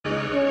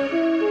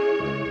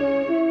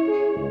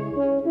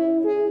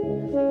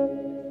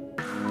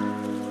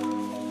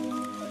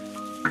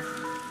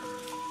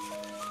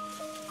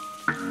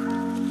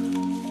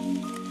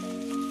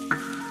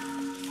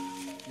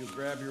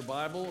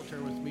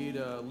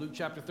Luke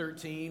chapter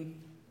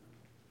 13.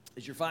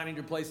 As you're finding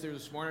your place there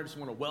this morning, I just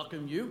want to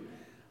welcome you.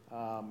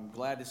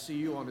 Glad to see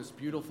you on this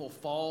beautiful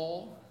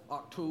fall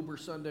October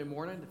Sunday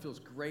morning. It feels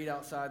great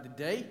outside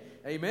today.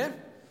 Amen?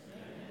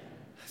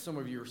 Some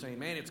of you are saying,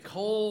 man, it's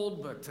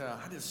cold, but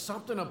there's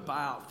something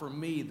about, for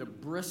me, the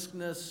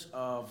briskness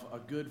of a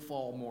good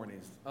fall morning.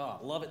 Oh,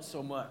 I love it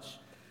so much.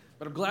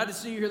 But I'm glad to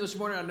see you here this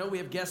morning. I know we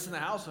have guests in the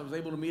house. I was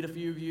able to meet a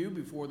few of you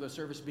before the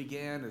service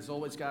began. As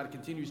always, God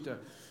continues to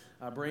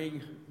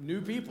bring new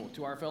people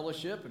to our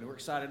fellowship, and we're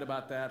excited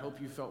about that.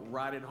 Hope you felt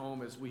right at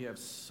home as we have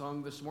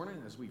sung this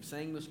morning, as we've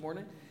sang this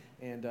morning.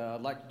 And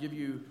I'd like to give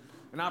you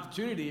an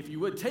opportunity, if you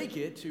would take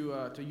it,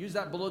 to use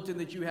that bulletin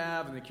that you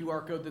have and the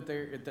QR code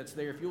that's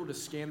there. If you will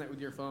just scan that with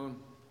your phone,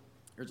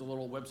 there's a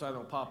little website that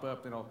will pop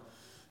up, and I'll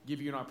give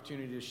you an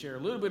opportunity to share a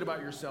little bit about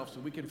yourself so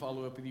we can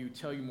follow up with you,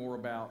 tell you more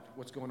about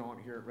what's going on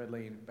here at Red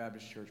Lane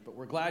Baptist Church. But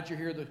we're glad you're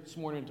here this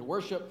morning to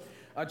worship.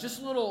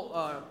 Just a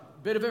little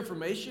bit of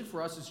information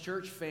for us as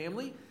church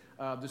family.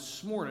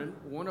 This morning,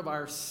 one of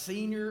our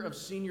senior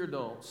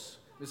adults,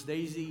 Miss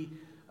Daisy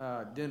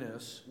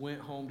Dennis,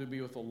 went home to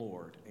be with the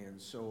Lord.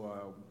 And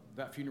so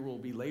that funeral will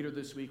be later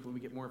this week when we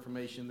get more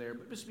information there.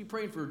 But just be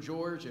praying for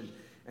George and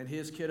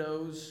his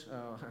kiddos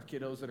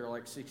that are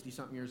like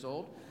 60-something years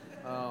old.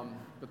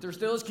 But they're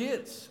still his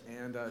kids.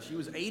 And she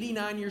was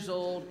 89 years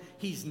old.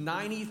 He's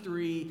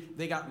 93.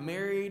 They got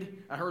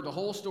married. I heard the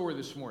whole story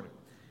this morning.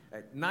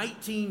 At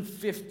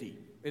 1950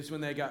 is when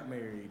they got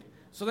married.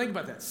 So think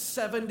about that.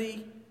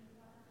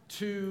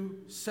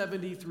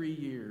 73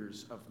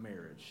 years of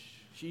marriage.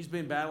 She's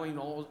been battling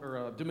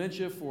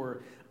dementia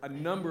for a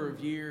number of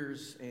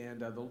years.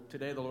 And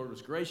today the Lord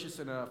was gracious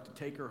enough to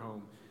take her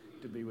home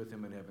to be with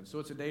him in heaven. So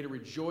it's a day to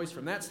rejoice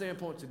from that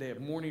standpoint. It's a day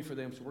of mourning for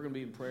them. So we're going to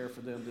be in prayer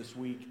for them this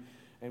week.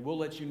 And we'll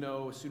let you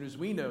know as soon as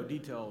we know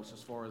details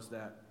as far as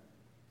that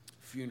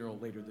funeral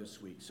later this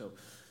week. So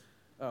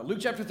Luke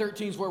chapter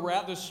 13 is where we're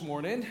at this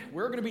morning.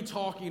 We're going to be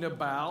talking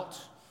about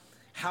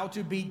how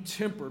to be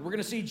tempered. We're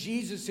going to see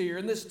Jesus here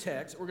in this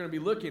text we're going to be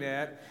looking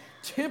at,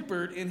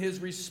 tempered in his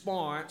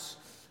response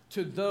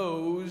to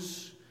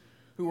those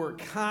who are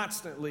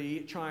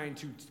constantly trying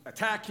to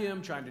attack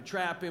him, trying to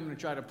trap him, and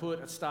try to put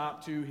a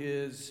stop to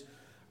his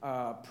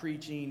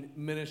preaching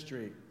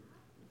ministry.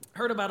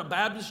 Heard about a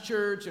Baptist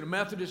church and a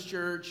Methodist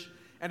church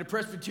and a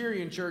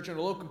Presbyterian church in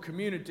a local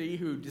community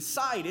who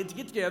decided to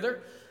get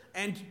together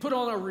and put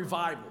on a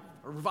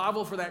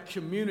revival for that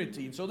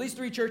community. And so these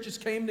three churches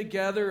came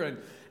together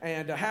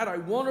and had a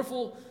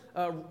wonderful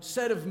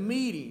set of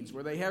meetings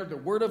where they had the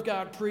Word of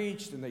God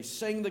preached and they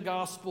sang the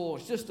gospel.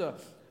 It's just a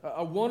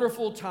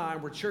wonderful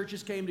time where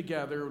churches came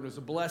together and it was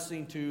a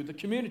blessing to the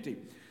community.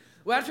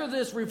 Well, after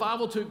this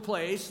revival took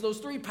place, those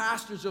three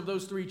pastors of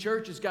those three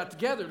churches got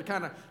together to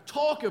kind of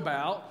talk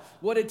about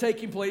what had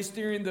taken place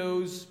during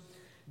those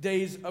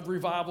days of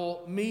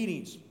revival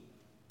meetings.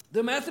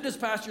 The Methodist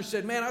pastor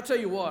said, man, I'll tell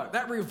you what,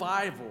 that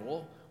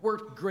revival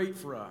worked great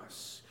for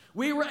us.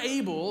 We were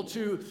able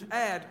to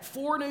add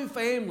 4 new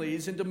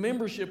families into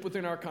membership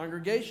within our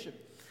congregation.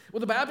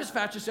 Well, the Baptist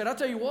pastor said, I'll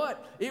tell you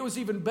what, it was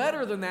even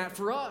better than that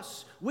for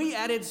us. We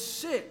added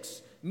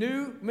 6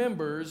 new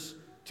members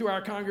to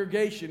our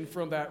congregation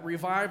from that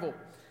revival.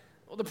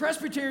 Well, the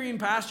Presbyterian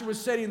pastor was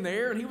sitting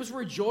there, and he was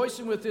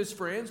rejoicing with his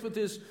friends, with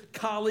his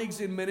colleagues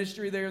in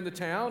ministry there in the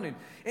town.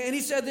 And he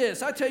said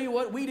this, I tell you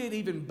what, we did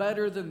even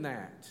better than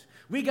that.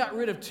 We got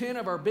rid of 10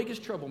 of our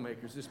biggest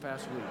troublemakers this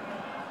past week.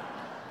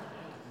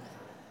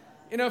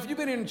 You know, if you've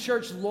been in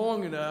church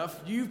long enough,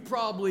 you've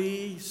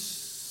probably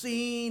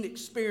seen,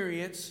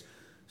 experienced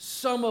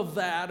some of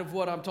that of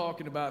what I'm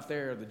talking about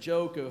there, the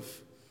joke of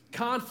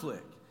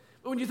conflict.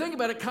 But when you think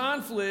about it,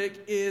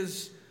 conflict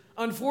is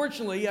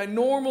unfortunately a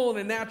normal and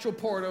a natural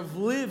part of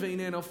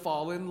living in a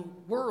fallen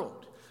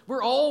world.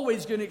 We're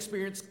always going to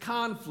experience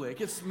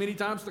conflict. It's many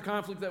times the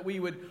conflict that we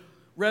would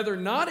rather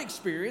not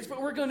experience, but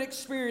we're going to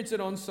experience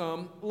it on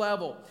some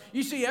level.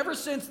 You see, ever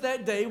since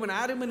that day when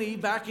Adam and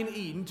Eve back in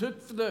Eden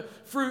took the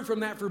fruit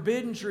from that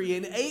forbidden tree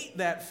and ate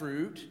that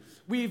fruit,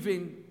 we've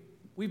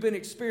been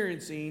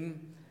experiencing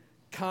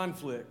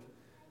conflict.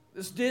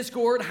 This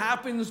discord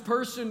happens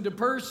person to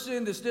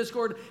person. This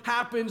discord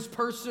happens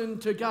person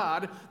to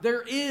God.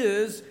 There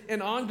is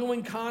an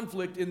ongoing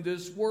conflict in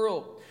this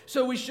world.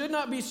 So we should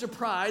not be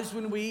surprised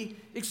when we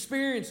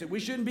experience it. We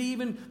shouldn't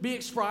even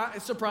be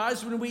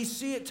surprised when we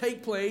see it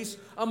take place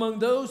among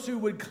those who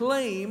would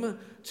claim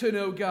to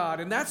know God.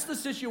 And that's the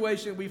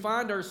situation we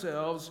find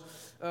ourselves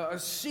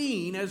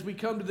seeing as we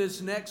come to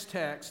this next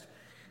text,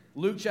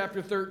 Luke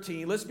chapter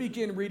 13. Let's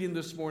begin reading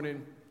this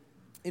morning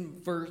in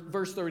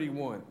verse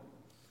 31.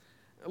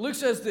 Luke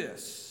says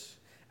this,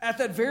 at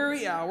that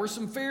very hour,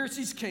 some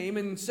Pharisees came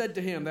and said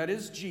to him, that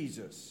is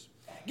Jesus,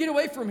 get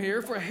away from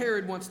here, for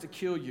Herod wants to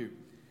kill you.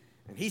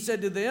 And he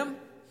said to them,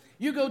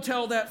 you go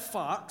tell that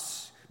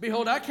fox,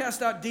 behold, I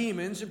cast out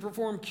demons and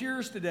perform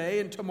cures today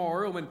and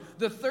tomorrow, and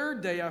the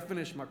third day I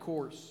finish my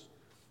course.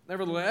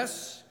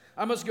 Nevertheless,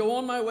 I must go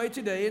on my way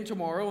today and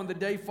tomorrow and the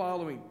day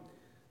following.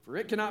 For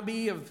it cannot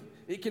be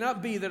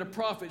that a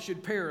prophet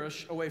should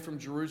perish away from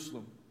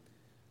Jerusalem.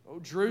 Oh,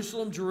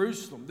 Jerusalem,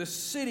 Jerusalem, the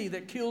city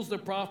that kills the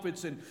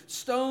prophets and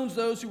stones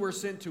those who are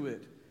sent to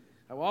it.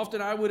 How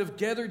often I would have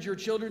gathered your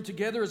children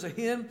together as a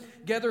hen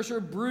gathers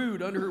her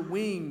brood under her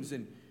wings,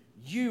 and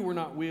you were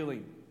not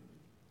willing.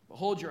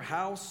 Behold, your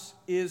house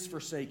is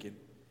forsaken.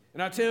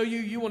 And I tell you,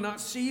 you will not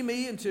see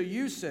me until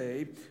you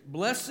say,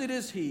 blessed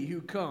is he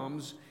who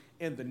comes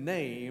in the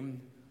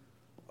name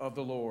of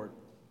the Lord.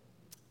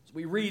 As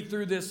we read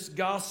through this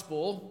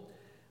gospel,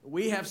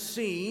 we have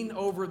seen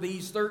over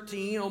these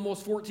 13,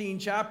 almost 14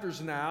 chapters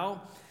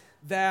now,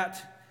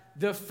 that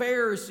the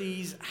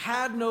Pharisees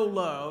had no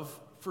love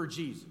for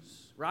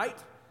Jesus, right?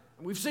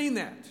 And we've seen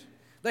that.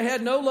 They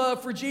had no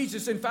love for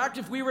Jesus. In fact,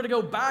 if we were to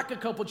go back a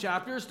couple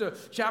chapters to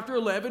chapter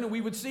 11, we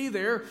would see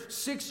there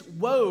 6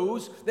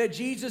 woes that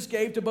Jesus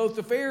gave to both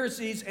the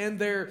Pharisees and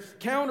their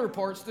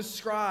counterparts, the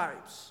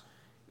scribes.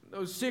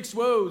 Those 6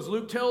 woes,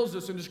 Luke tells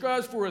us and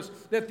describes for us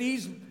that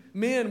these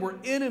men were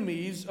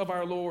enemies of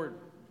our Lord.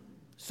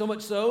 So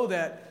much so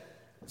that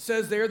it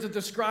says there that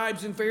the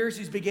scribes and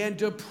Pharisees began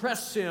to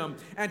press him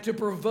and to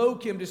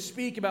provoke him to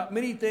speak about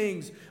many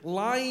things,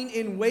 lying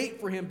in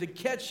wait for him to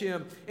catch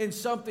him in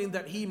something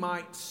that he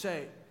might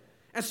say.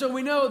 And so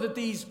we know that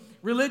these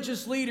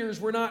religious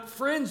leaders were not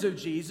friends of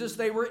Jesus,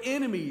 they were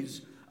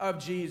enemies of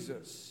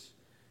Jesus.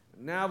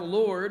 Now the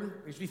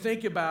Lord, as we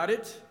think about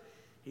it,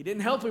 he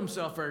didn't help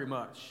himself very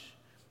much.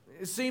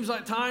 It seems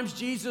like times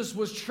Jesus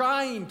was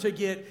trying to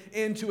get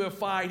into a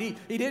fight.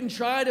 He didn't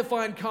try to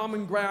find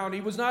common ground.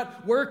 He was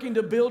not working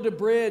to build a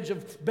bridge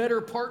of better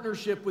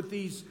partnership with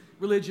these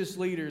religious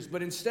leaders.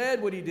 But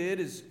instead what he did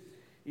is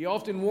he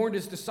often warned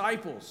his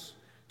disciples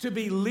to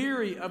be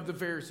leery of the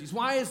Pharisees.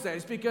 Why is that?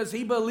 It's because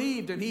he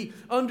believed and he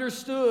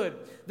understood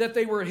that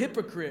they were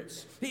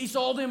hypocrites. He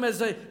saw them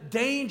as a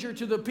danger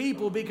to the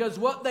people because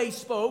what they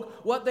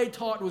spoke, what they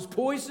taught was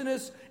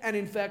poisonous and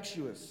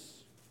infectious.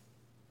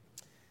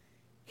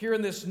 Here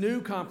in this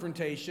new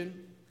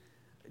confrontation,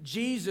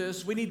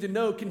 Jesus, we need to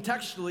know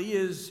contextually,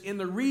 is in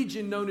the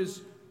region known as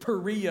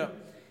Perea.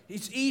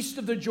 He's east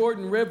of the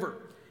Jordan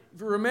River. If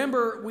you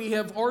remember, we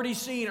have already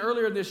seen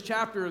earlier in this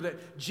chapter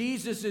that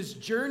Jesus is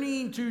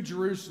journeying to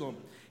Jerusalem.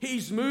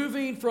 He's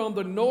moving from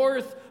the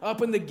north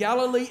up in the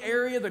Galilee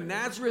area, the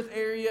Nazareth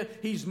area.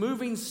 He's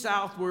moving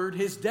southward.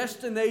 His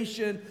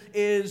destination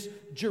is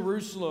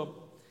Jerusalem.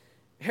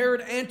 Herod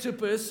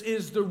Antipas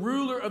is the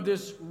ruler of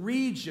this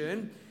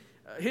region.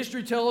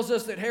 History tells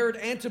us that Herod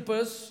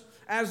Antipas,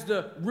 as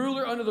the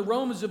ruler under the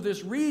Romans of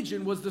this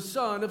region, was the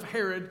son of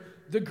Herod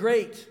the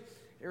Great.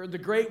 Herod the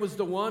Great was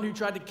the one who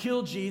tried to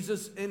kill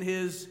Jesus in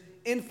his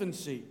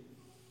infancy.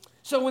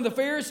 So when the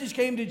Pharisees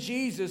came to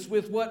Jesus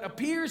with what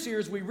appears here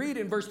as we read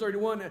in verse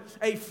 31,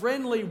 a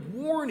friendly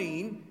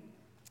warning,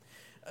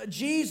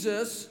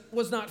 Jesus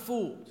was not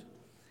fooled.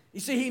 You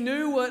see, he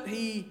knew what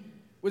he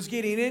was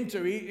getting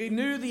into. He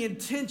knew the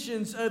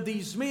intentions of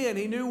these men.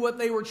 He knew what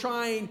they were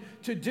trying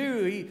to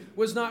do. He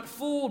was not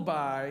fooled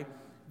by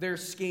their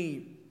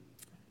scheme.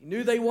 He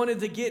knew they wanted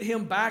to get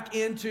him back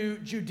into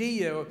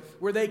Judea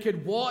where they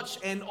could watch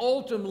and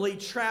ultimately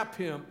trap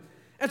him.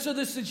 And so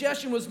the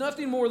suggestion was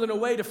nothing more than a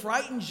way to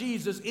frighten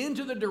Jesus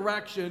into the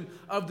direction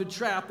of the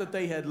trap that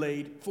they had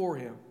laid for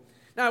him.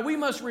 Now, we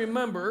must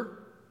remember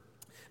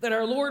that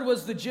our Lord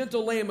was the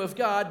gentle Lamb of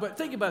God, but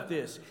think about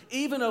this.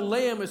 Even a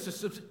lamb is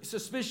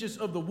suspicious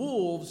of the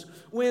wolves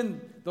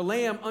when the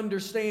lamb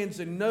understands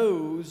and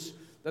knows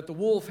that the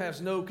wolf has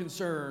no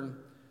concern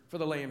for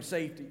the lamb's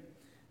safety.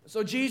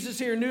 So Jesus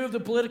here knew of the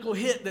political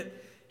hit that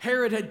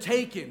Herod had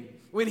taken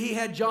when he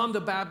had John the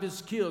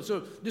Baptist killed.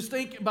 So just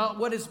think about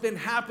what has been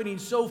happening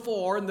so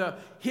far in the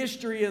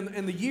history and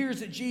the years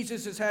that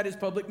Jesus has had his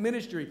public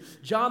ministry.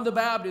 John the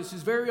Baptist,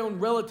 his very own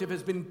relative,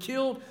 has been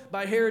killed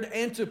by Herod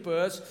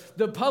Antipas.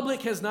 The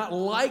public has not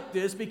liked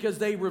this because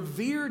they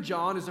revere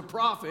John as a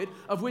prophet,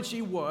 of which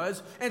he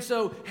was. And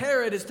so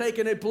Herod has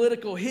taken a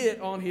political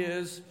hit on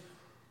his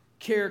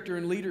character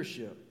and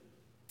leadership.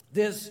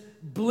 This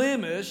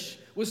blemish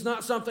was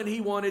not something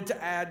he wanted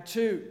to add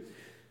to.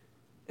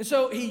 And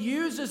so he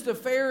uses the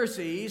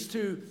Pharisees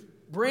to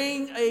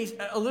bring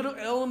a little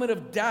element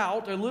of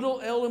doubt, a little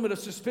element of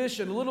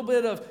suspicion, a little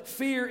bit of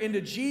fear into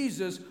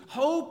Jesus,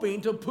 hoping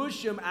to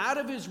push him out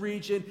of his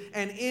region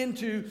and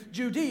into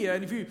Judea.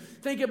 And if you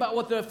think about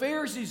what the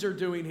Pharisees are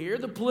doing here,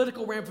 the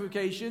political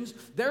ramifications,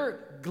 they're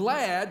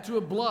glad to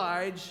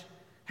oblige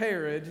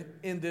Herod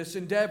in this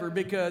endeavor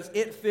because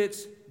it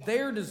fits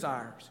their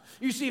desires.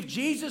 You see, if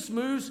Jesus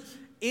moves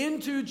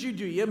into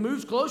Judea,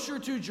 moves closer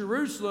to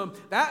Jerusalem,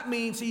 that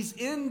means he's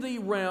in the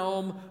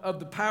realm of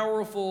the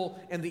powerful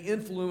and the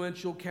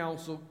influential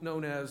council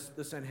known as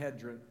the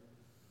Sanhedrin.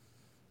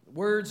 The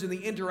words and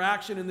the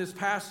interaction in this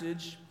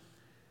passage,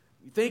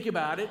 you think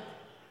about it,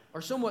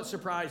 are somewhat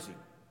surprising.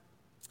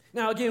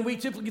 Now again, we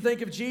typically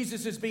think of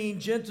Jesus as being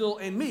gentle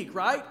and meek,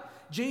 right?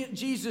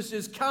 Jesus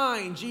is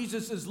kind,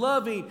 Jesus is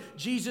loving,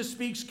 Jesus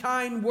speaks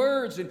kind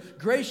words and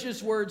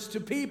gracious words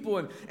to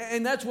people,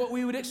 and that's what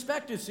we would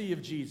expect to see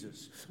of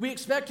Jesus. We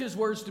expect his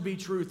words to be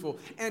truthful,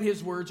 and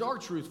his words are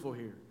truthful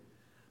here.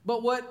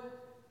 But what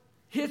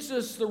hits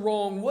us the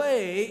wrong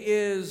way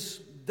is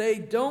they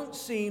don't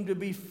seem to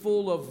be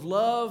full of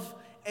love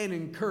and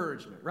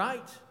encouragement,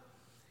 right?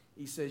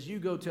 He says, you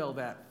go tell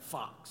that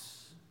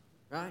fox,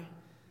 right?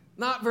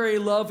 Not very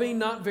loving,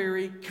 not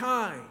very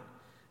kind.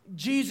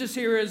 Jesus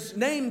here is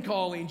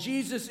name-calling.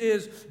 Jesus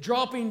is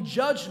dropping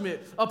judgment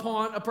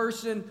upon a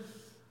person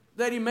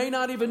that he may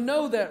not even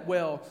know that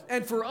well.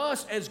 And for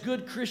us as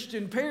good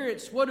Christian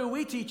parents, what do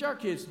we teach our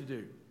kids to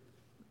do?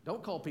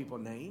 Don't call people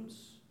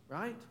names,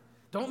 right?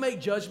 Don't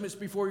make judgments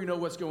before you know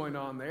what's going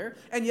on there.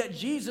 And yet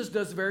Jesus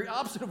does the very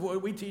opposite of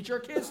what we teach our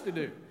kids to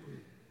do.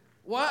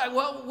 Why?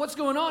 Well, what's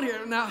going on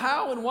here? Now,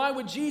 how and why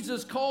would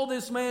Jesus call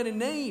this man a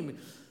name?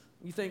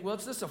 You think, well,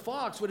 it's just a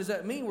fox. What does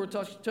that mean? We'll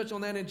touch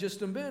on that in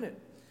just a minute.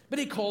 But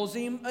he calls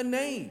him a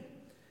name.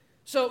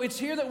 So it's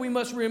here that we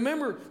must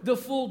remember the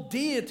full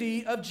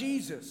deity of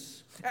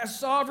Jesus. As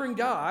sovereign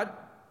God,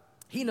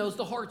 he knows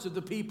the hearts of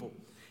the people.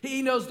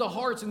 He knows the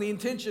hearts and the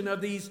intention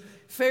of these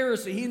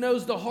Pharisees. He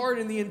knows the heart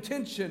and the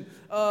intention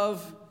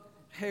of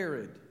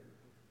Herod.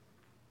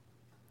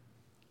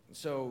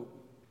 So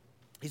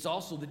he's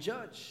also the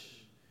judge.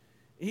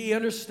 He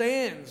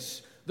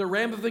understands the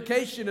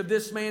ramification of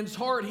this man's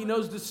heart. He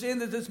knows the sin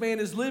that this man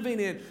is living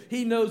in.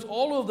 He knows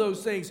all of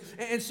those things.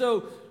 And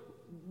so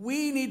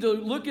we need to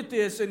look at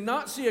this and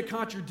not see a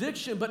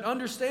contradiction, but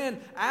understand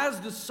as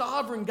the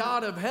sovereign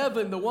God of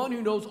heaven, the one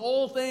who knows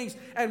all things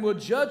and will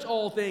judge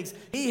all things,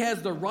 he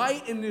has the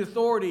right and the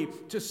authority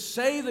to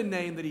say the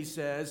name that he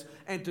says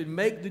and to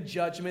make the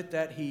judgment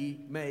that he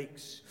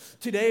makes.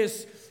 Today,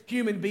 as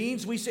human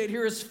beings, we sit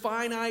here as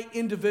finite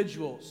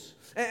individuals.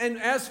 And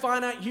as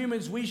finite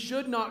humans, we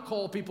should not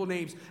call people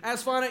names.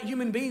 As finite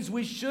human beings,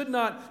 we should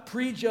not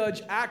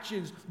prejudge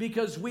actions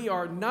because we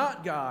are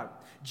not God.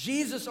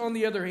 Jesus, on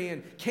the other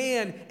hand,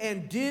 can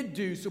and did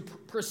do so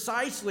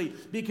precisely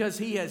because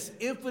he has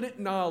infinite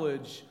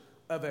knowledge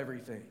of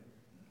everything.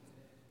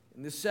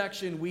 In this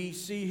section, we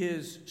see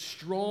his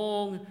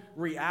strong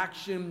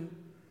reaction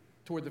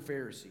toward the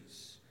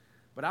Pharisees.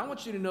 But I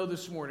want you to know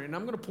this morning, and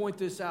I'm going to point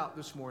this out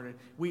this morning,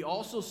 we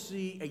also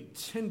see a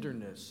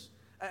tenderness,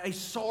 a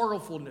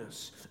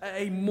sorrowfulness,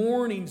 a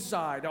mourning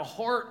side, a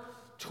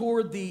heart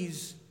toward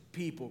these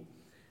people.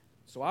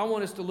 So I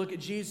want us to look at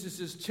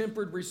Jesus'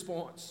 tempered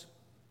response.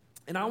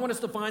 And I want us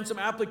to find some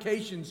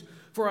applications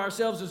for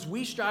ourselves as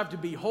we strive to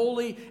be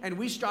holy and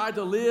we strive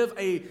to live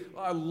a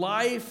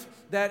life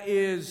that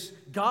is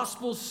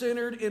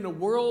gospel-centered in a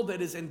world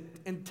that is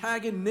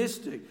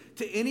antagonistic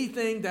to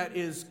anything that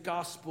is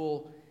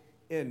gospel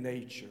in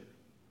nature.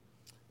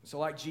 So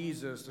like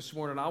Jesus this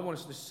morning, I want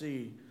us to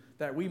see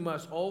that we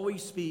must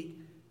always speak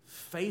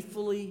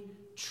faithfully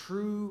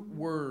true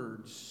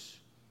words,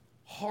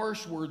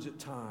 harsh words at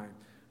times,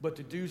 but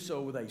to do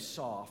so with a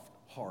soft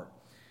heart.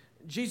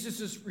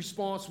 Jesus'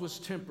 response was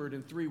tempered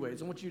in three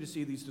ways. I want you to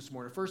see these this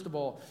morning. First of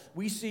all,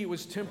 we see it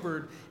was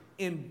tempered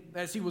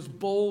as he was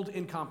bold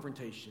in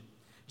confrontation.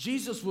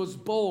 Jesus was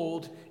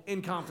bold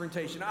in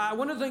confrontation.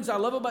 One of the things I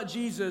love about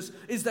Jesus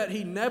is that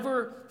he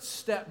never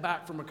stepped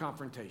back from a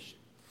confrontation.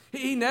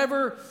 He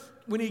never,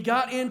 when he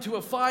got into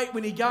a fight,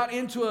 when he got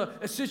into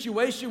a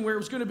situation where it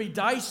was going to be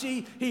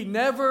dicey, he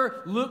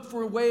never looked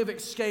for a way of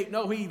escape.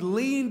 No, he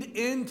leaned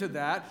into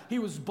that. He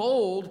was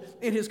bold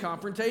in his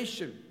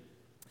confrontation.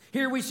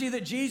 Here we see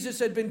that Jesus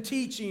had been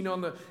teaching on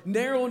the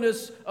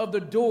narrowness of the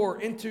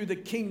door into the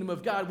kingdom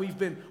of God. We've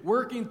been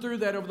working through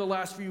that over the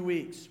last few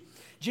weeks.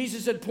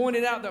 Jesus had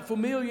pointed out that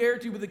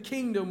familiarity with the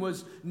kingdom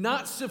was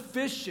not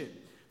sufficient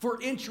for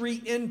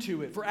entry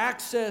into it, for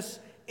access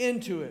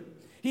into it.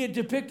 He had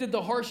depicted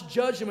the harsh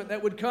judgment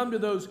that would come to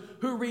those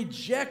who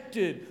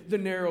rejected the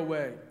narrow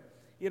way.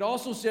 He had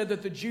also said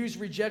that the Jews'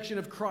 rejection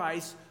of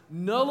Christ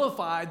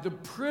nullified the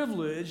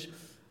privilege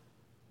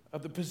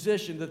of the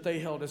position that they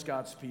held as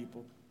God's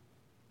people.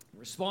 In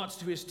response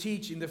to his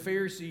teaching, the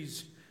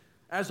Pharisees,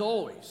 as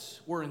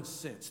always, were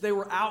incensed. They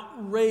were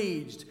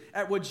outraged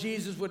at what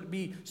Jesus would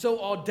be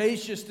so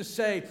audacious to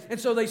say. And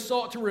so they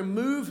sought to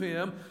remove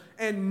him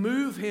and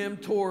move him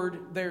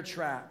toward their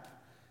trap.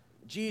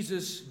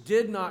 Jesus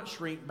did not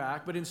shrink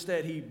back, but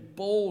instead he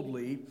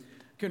boldly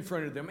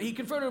confronted them. He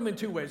confronted them in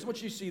two ways. I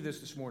want you to see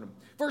this morning.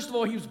 First of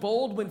all, he was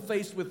bold when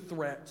faced with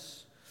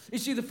threats. You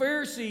see, the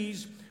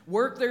Pharisees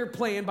worked their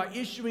plan by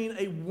issuing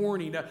a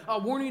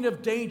warning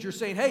of danger,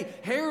 saying, hey,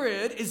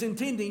 Herod is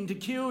intending to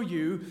kill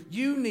you.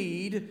 You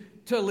need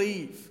to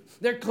leave.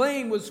 Their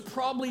claim was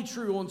probably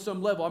true on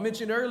some level. I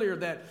mentioned earlier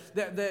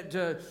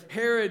that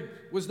Herod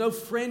was no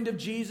friend of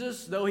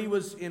Jesus, though he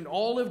was in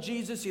awe of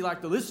Jesus. He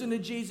liked to listen to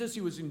Jesus.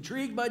 He was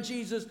intrigued by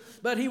Jesus,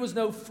 but he was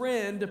no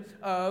friend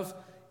of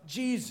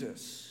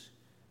Jesus.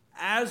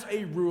 As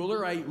a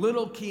ruler, a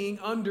little king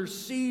under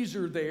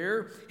Caesar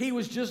there, he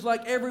was just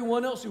like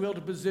everyone else who held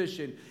a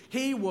position.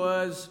 He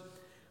was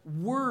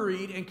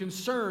worried and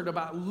concerned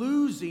about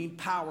losing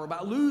power,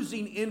 about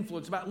losing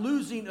influence, about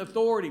losing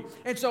authority.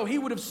 And so he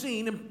would have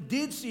seen and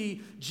did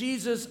see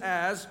Jesus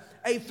as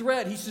a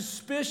threat. He's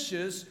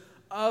suspicious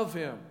of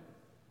him.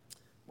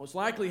 Most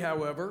likely,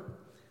 however,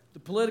 the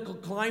political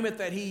climate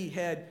that he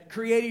had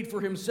created for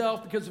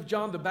himself because of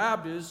John the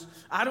Baptist,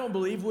 I don't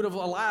believe would have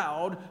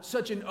allowed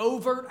such an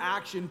overt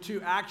action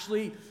to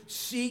actually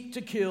seek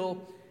to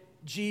kill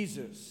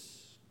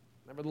Jesus.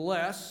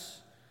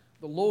 Nevertheless,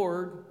 the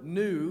Lord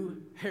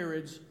knew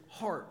Herod's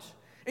heart.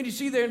 And you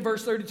see there in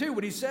verse 32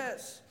 what he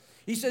says.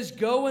 He says,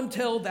 go and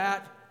tell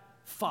that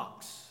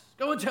fox.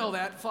 Go and tell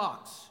that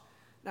fox.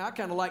 Now, I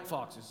kind of like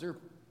foxes.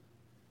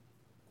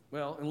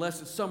 Well,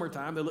 unless it's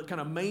summertime, they look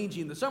kind of mangy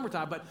in the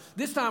summertime. But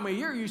this time of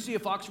year, you see a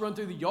fox run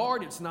through the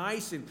yard. It's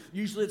nice, and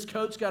usually its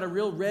coat's got a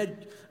real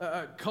red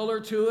color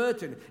to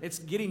it, and it's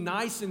getting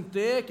nice and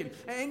thick.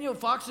 And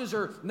foxes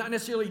are not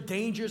necessarily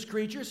dangerous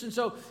creatures. And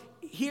so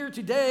here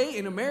today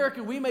in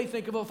America, we may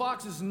think of a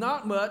fox as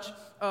not much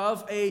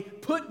of a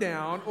put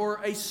down or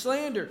a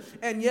slander.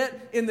 And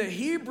yet, in the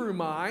Hebrew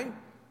mind,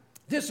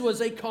 this was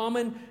a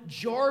common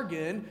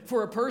jargon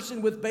for a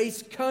person with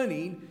base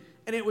cunning,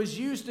 and it was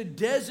used to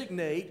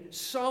designate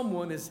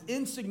someone as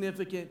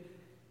insignificant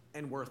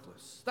and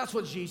worthless. That's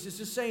what Jesus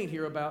is saying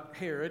here about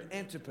Herod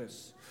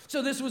Antipas.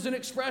 So this was an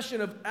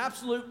expression of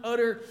absolute,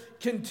 utter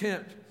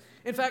contempt.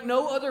 In fact,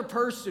 no other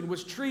person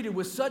was treated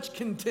with such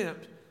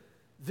contempt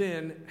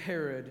than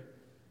Herod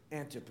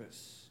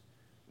Antipas.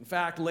 In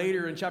fact,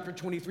 later in chapter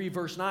 23,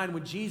 verse 9,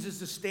 when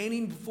Jesus is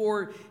standing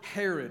before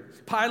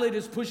Herod, Pilate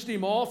has pushed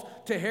him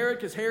off to Herod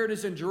because Herod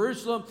is in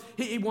Jerusalem.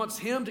 He wants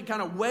him to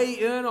kind of weigh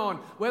in on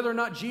whether or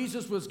not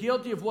Jesus was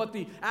guilty of what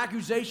the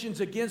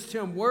accusations against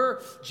him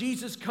were.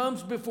 Jesus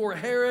comes before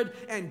Herod,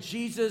 and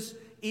Jesus,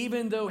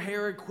 even though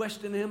Herod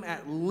questioned him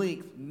at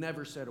length,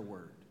 never said a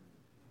word.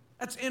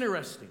 That's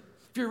interesting.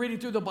 If you're reading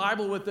through the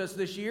Bible with us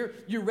this year,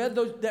 you read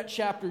that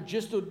chapter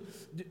just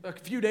a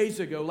few days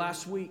ago,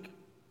 last week.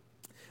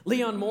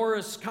 Leon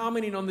Morris,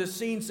 commenting on this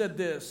scene, said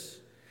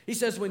this. He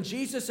says, when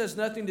Jesus has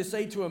nothing to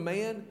say to a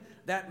man,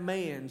 that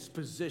man's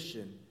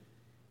position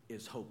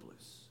is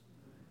hopeless.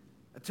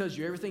 That tells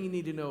you everything you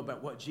need to know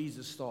about what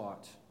Jesus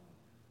thought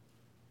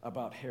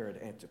about Herod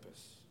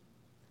Antipas.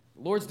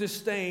 The Lord's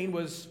disdain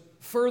was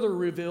further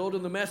revealed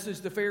in the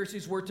message the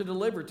Pharisees were to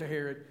deliver to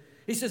Herod.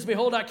 He says,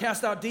 behold, I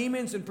cast out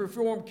demons and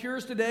perform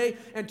cures today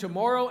and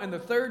tomorrow, and the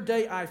third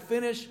day I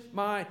finish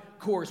my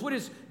course. What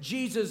is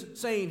Jesus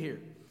saying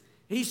here?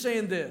 He's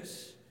saying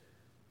this: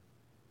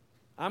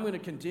 I'm going to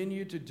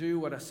continue to do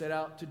what I set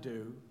out to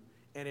do,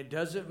 and it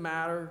doesn't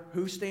matter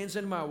who stands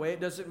in my way.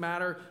 It doesn't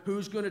matter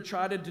who's going to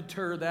try to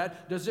deter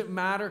that. It doesn't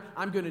matter.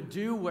 I'm going to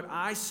do what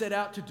I set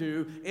out to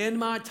do in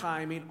my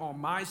timing, on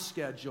my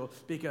schedule,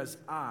 because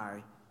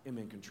I am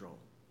in control.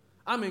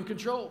 I'm in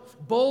control.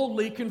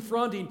 Boldly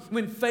confronting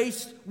when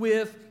faced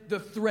with the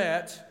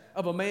threat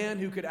of a man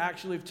who could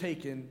actually have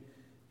taken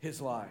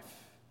his life.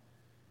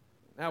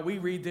 Now, we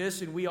read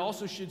this, and we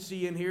also should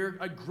see in here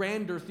a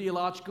grander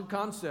theological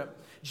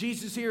concept.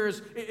 Jesus here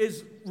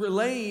is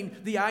relaying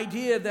the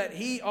idea that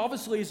he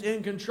obviously is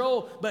in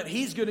control, but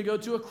he's going to go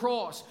to a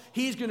cross.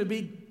 He's going to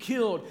be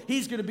killed.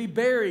 He's going to be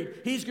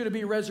buried. He's going to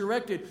be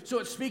resurrected. So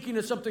it's speaking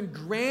of something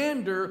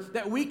grander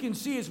that we can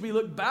see as we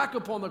look back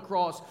upon the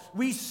cross.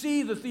 We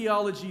see the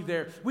theology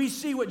there. We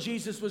see what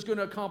Jesus was going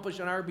to accomplish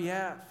on our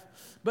behalf.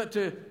 But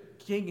to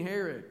King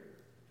Herod,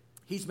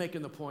 he's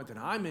making the point that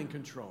I'm in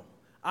control.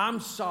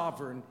 I'm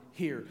sovereign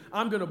here.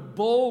 I'm going to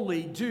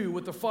boldly do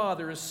what the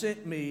Father has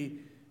sent me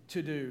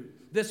to do.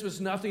 This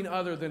was nothing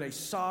other than a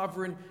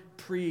sovereign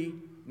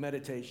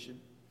premeditation.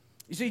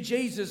 You see,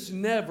 Jesus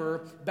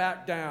never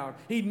backed down.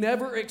 He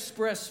never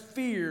expressed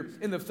fear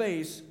in the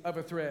face of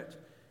a threat.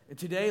 And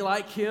today,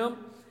 like him,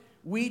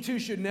 we too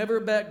should never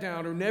back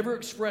down or never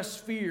express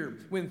fear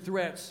when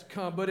threats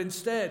come, but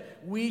instead,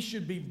 we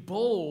should be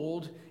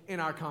bold in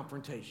our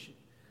confrontation.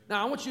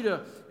 Now, I want you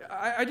to,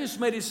 I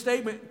just made a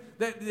statement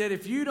that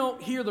if you don't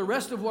hear the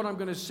rest of what I'm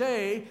going to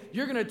say,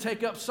 you're going to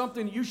take up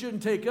something you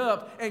shouldn't take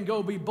up and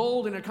go be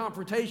bold in a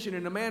confrontation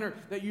in a manner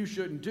that you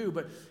shouldn't do.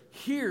 But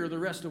hear the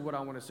rest of what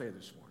I want to say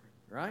this morning,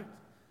 right?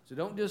 So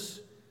don't just,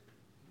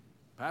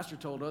 Pastor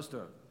told us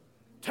to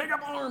take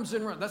up arms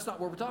and run. That's not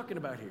what we're talking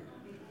about here.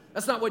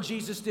 That's not what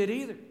Jesus did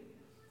either.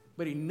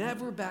 But he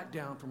never backed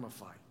down from a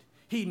fight.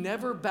 He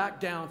never backed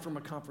down from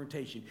a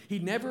confrontation. He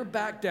never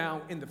backed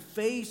down in the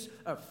face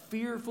of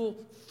fearful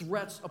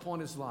threats upon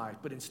his life,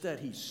 but instead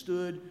he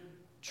stood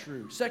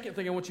true. Second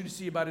thing I want you to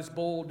see about his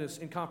boldness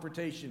in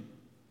confrontation.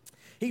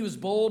 He was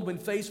bold when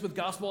faced with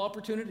gospel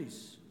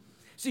opportunities.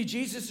 See,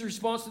 Jesus'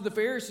 response to the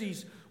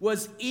Pharisees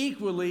was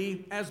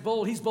equally as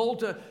bold. He's bold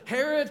to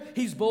Herod,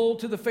 he's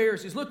bold to the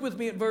Pharisees. Look with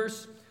me at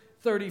verse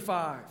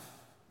 35.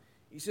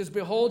 He says,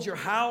 behold, your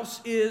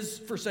house is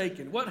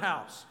forsaken. What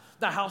house?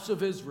 The house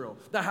of Israel,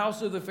 the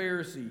house of the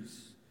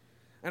Pharisees.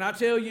 And I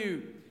tell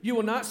you, you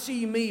will not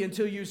see me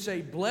until you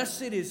say,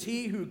 blessed is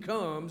he who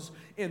comes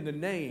in the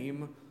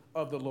name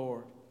of the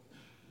Lord.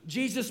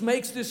 Jesus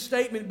makes this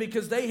statement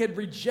because they had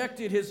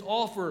rejected his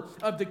offer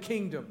of the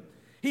kingdom.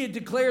 He had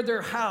declared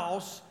their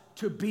house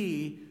to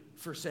be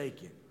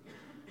forsaken.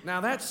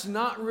 Now, that's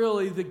not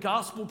really the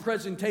gospel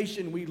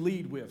presentation we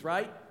lead with,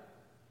 right?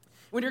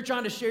 When you're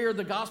trying to share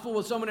the gospel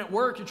with someone at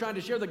work, you're trying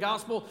to share the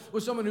gospel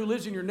with someone who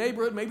lives in your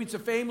neighborhood, maybe it's a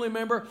family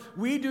member,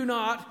 we do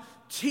not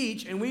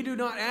teach and we do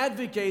not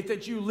advocate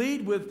that you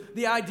lead with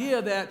the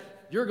idea that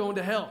you're going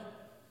to hell.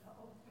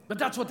 But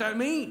that's what that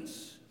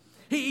means.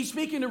 He's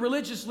speaking to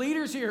religious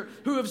leaders here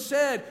who have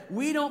said,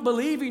 we don't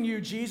believe in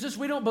you, Jesus.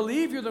 We don't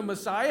believe you're the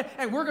Messiah,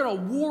 and we're going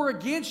to war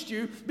against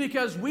you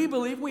because we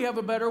believe we have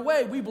a better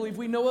way. We believe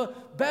we know a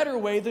better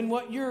way than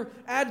what you're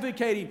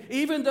advocating,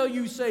 even though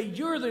you say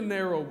you're the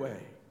narrow way.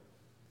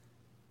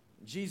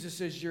 Jesus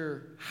says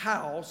your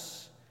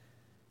house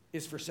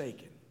is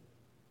forsaken.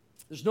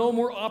 There's no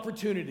more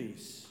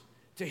opportunities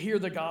to hear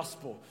the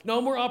gospel.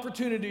 No more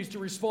opportunities to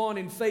respond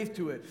in faith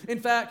to it. In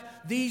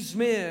fact, these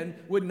men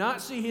would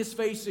not see his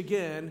face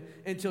again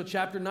until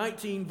chapter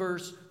 19,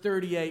 verse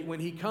 38, when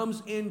he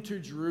comes into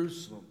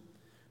Jerusalem.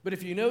 But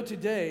if you know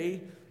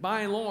today,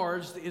 by and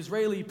large, the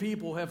Israeli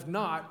people have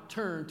not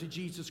turned to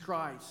Jesus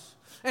Christ.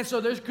 And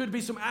so there could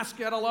be some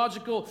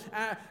eschatological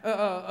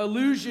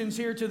allusions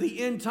here to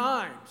the end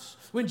times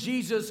when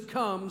Jesus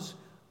comes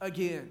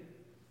again.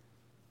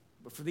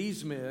 But for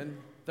these men,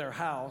 their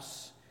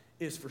house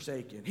is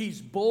forsaken. He's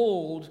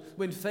bold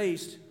when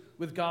faced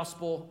with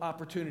gospel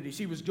opportunities.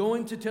 He was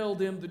going to tell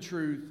them the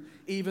truth,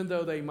 even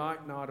though they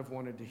might not have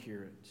wanted to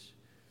hear it.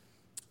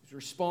 His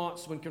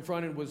response when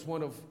confronted was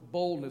one of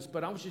boldness,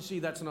 but I want you to see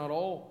that's not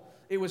all.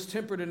 It was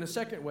tempered in a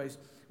second way.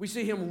 We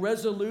see him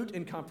resolute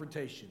in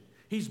confrontation.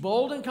 He's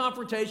bold in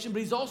confrontation,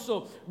 but he's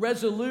also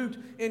resolute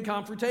in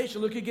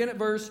confrontation. Look again at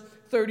verse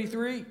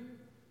 33.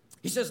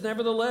 He says,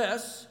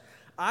 nevertheless,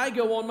 I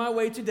go on my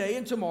way today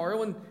and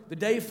tomorrow and the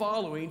day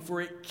following, for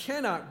it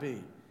cannot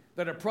be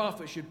that a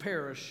prophet should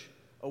perish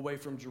away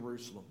from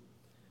Jerusalem.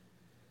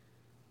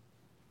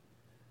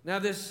 Now,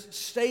 this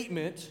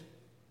statement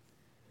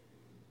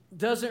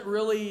doesn't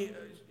really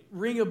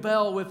ring a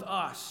bell with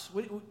us.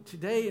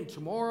 Today and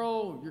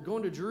tomorrow, you're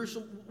going to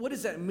Jerusalem. What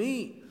does that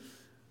mean?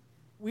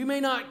 We may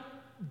not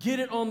get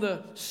it on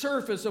the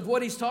surface of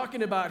what he's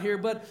talking about here,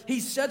 but he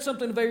said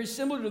something very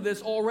similar to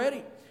this already.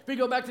 If we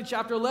go back to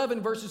chapter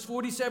 11, verses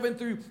 47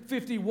 through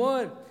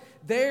 51,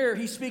 there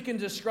he's speaking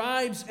to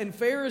scribes and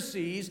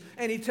Pharisees,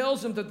 and he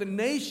tells them that the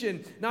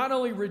nation not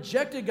only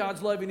rejected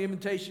God's loving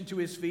invitation to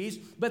his feast,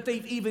 but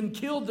they've even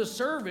killed the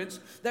servants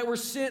that were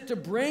sent to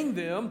bring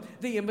them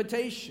the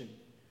invitation.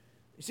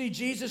 You see,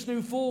 Jesus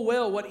knew full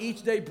well what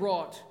each day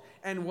brought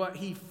and what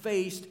he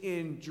faced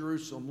in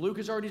Jerusalem. Luke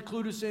has already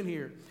clued us in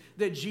here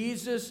that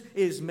Jesus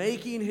is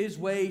making his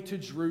way to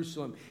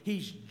Jerusalem.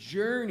 He's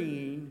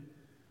journeying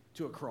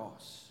to a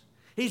cross.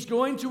 He's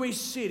going to a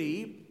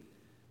city,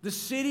 the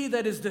city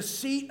that is the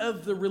seat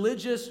of the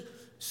religious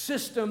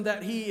system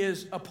that he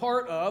is a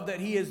part of, that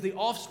he is the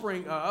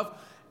offspring of,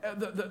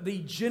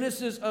 the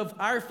genesis of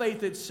our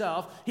faith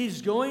itself.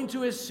 He's going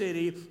to a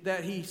city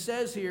that he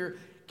says here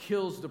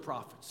kills the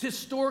prophets.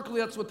 Historically,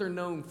 that's what they're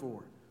known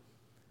for.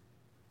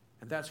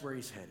 And that's where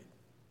he's headed.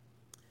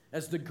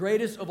 As the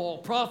greatest of all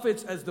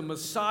prophets, as the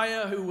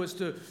Messiah who was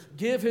to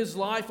give his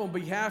life on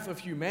behalf of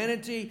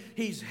humanity,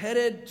 he's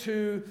headed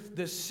to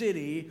the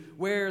city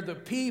where the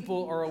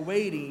people are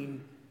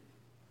awaiting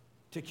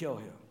to kill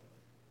him.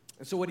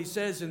 And so what he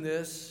says in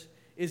this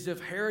is,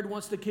 if Herod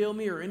wants to kill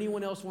me or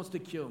anyone else wants to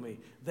kill me,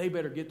 they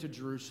better get to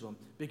Jerusalem,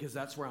 because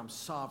that's where I'm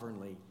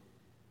sovereignly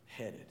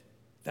headed.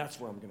 That's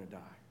where I'm going to die.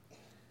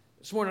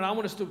 This morning, I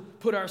want us to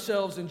put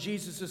ourselves in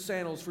Jesus'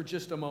 sandals for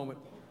just a moment.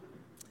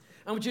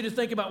 I want you to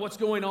think about what's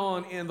going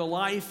on in the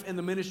life and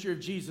the ministry of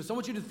Jesus. I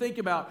want you to think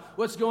about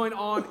what's going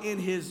on in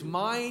his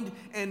mind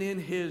and in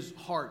his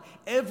heart.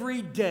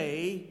 Every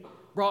day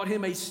brought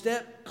him a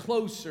step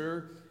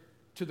closer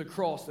to the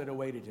cross that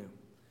awaited him.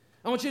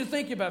 I want you to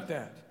think about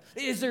that.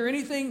 Is there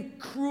anything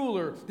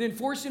crueler than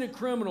forcing a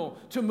criminal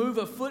to move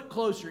a foot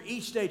closer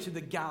each day to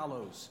the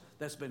gallows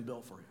that's been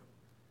built for him?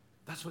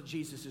 That's what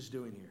Jesus is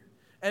doing here.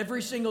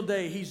 Every single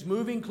day, he's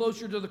moving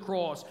closer to the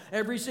cross.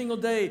 Every single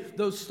day,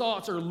 those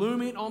thoughts are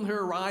looming on the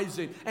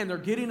horizon, and they're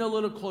getting a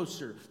little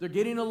closer. They're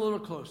getting a little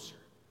closer.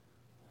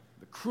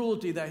 The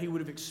cruelty that he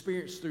would have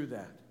experienced through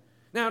that.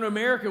 Now, in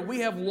America, we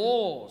have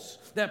laws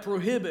that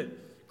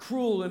prohibit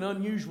cruel and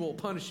unusual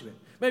punishment.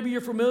 Maybe you're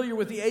familiar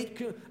with the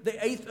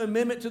Eighth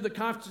Amendment to the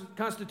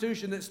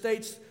Constitution that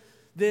states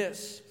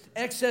this: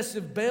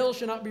 excessive bail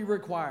shall not be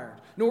required,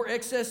 nor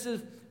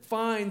excessive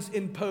fines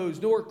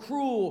imposed, nor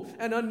cruel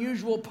and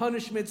unusual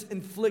punishments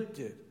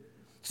inflicted.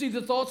 See,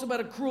 the thoughts about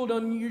a cruel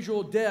and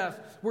unusual death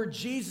were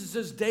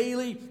Jesus'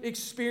 daily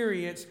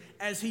experience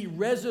as he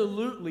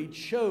resolutely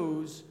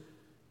chose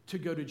to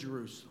go to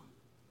Jerusalem.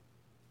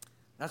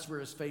 That's where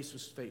his face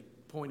was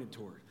pointed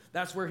toward.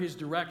 That's where his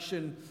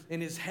direction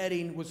and his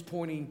heading was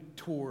pointing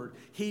toward.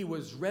 He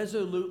was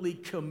resolutely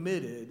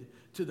committed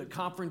to the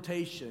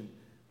confrontation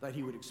that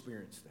he would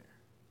experience there.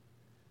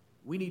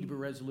 We need to be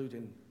resolute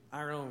in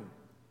our own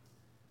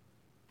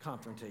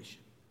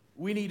confrontation.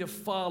 We need to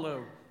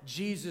follow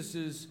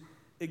Jesus'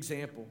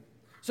 example.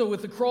 So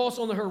with the cross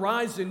on the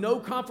horizon,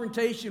 no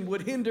confrontation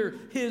would hinder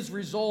his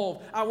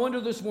resolve. I wonder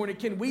this morning,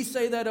 can we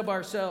say that of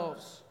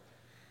ourselves?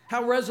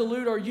 How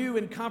resolute are you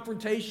in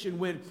confrontation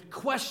when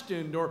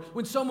questioned or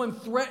when someone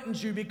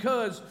threatens you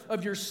because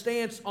of your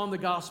stance on the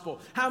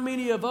gospel? How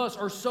many of us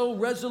are so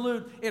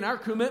resolute in our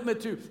commitment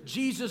to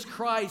Jesus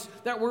Christ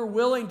that we're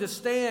willing to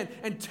stand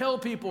and tell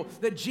people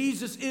that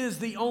Jesus is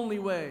the only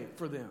way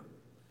for them?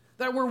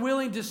 That we're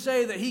willing to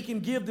say that He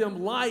can give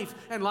them life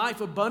and life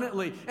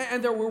abundantly,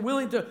 and that we're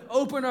willing to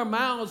open our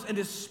mouths and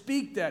to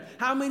speak that?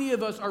 How many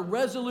of us are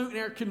resolute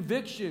in our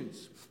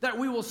convictions that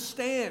we will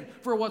stand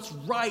for what's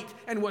right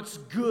and what's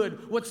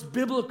good, what's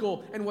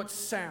biblical and what's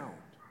sound?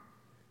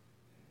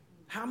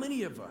 How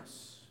many of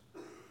us?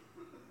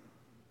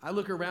 I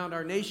look around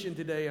our nation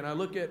today and I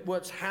look at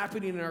what's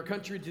happening in our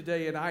country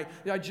today, and I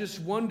just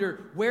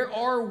wonder, where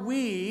are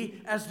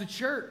we as the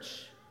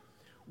church?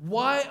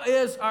 Why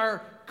is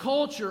our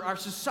culture, our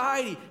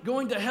society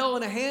going to hell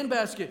in a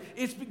handbasket?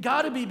 It's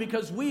got to be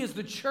because we as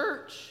the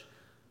church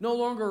no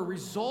longer are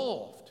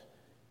resolved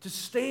to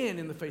stand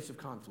in the face of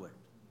conflict.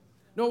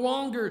 No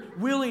longer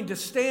willing to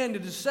stand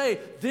and to say,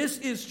 this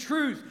is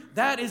truth,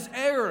 that is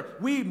error.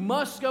 We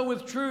must go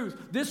with truth.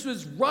 This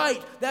is right,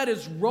 that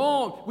is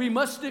wrong. We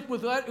must stick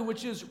with that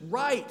which is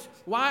right.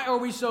 Why are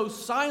we so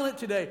silent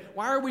today?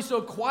 Why are we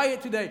so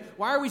quiet today?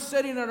 Why are we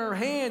sitting on our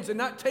hands and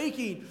not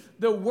taking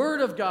the Word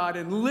of God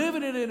and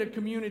living it in a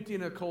community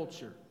and a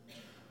culture?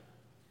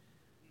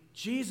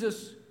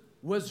 Jesus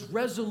was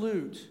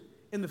resolute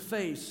in the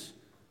face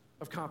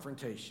of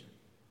confrontation.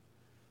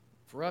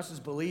 For us as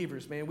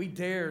believers, man, we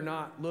dare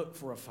not look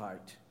for a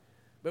fight,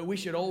 but we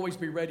should always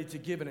be ready to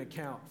give an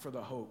account for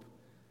the hope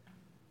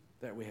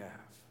that we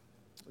have.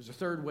 There's a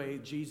third way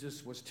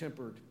Jesus was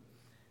tempered.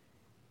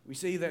 We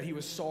see that He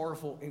was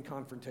sorrowful in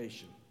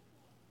confrontation.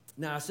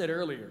 Now, I said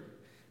earlier,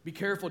 be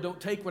careful, don't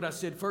take what I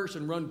said first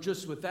and run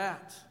just with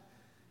that.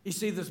 You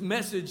see, this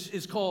message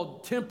is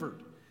called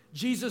tempered.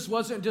 Jesus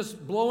wasn't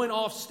just blowing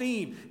off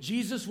steam.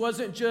 Jesus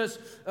wasn't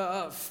just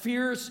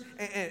fierce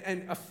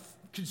and a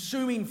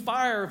consuming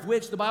fire, of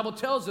which the Bible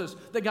tells us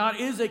that God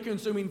is a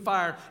consuming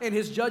fire, and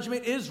His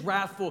judgment is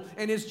wrathful,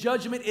 and His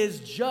judgment is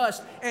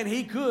just, and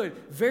He could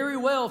very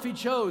well, if He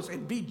chose,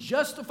 and be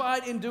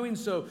justified in doing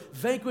so,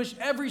 vanquish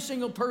every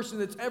single person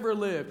that's ever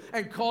lived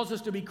and cause us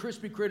to be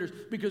crispy critters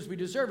because we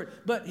deserve it.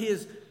 But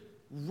His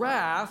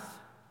wrath,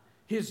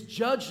 His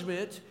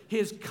judgment,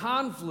 His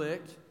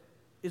conflict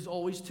is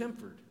always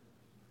tempered.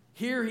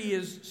 Here He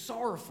is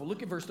sorrowful.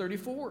 Look at verse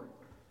 34.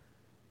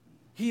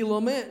 He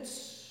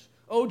laments,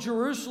 "O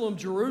Jerusalem,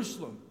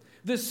 Jerusalem,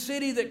 the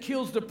city that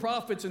kills the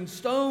prophets and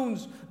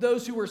stones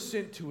those who are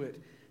sent to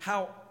it.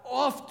 How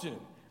often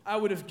I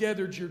would have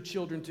gathered your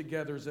children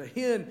together as a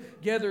hen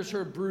gathers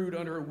her brood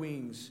under her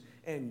wings,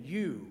 and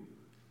you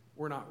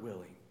were not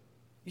willing."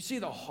 You see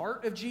the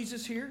heart of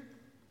Jesus here?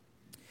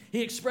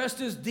 He expressed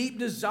His deep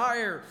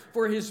desire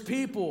for His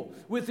people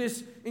with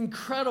this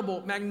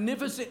incredible,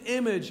 magnificent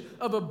image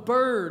of a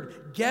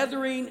bird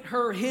gathering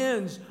her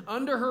hens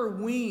under her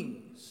wings.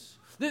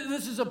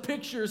 This is a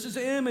picture, this is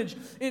an image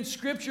in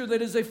Scripture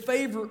that is a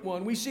favorite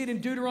one. We see it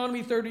in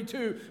Deuteronomy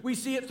 32. We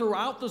see it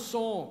throughout the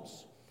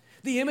Psalms.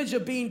 The image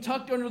of being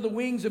tucked under the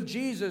wings of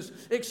Jesus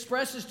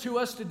expresses to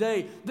us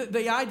today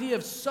the idea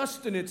of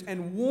sustenance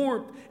and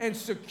warmth and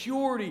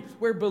security,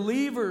 where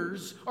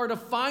believers are to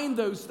find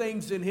those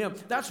things in Him.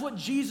 That's what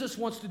Jesus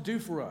wants to do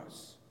for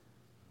us.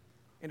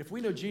 And if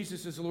we know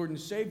Jesus as the Lord and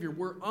Savior,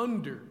 we're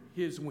under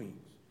His wings.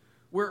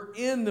 We're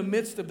in the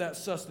midst of that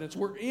sustenance.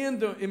 We're in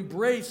the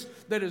embrace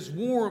that is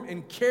warm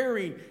and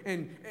caring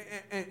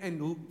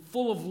and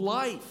full of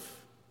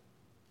life.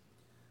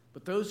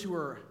 But those who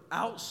are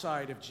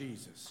outside of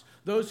Jesus,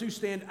 those who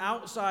stand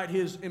outside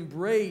His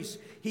embrace,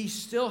 He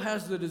still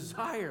has the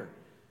desire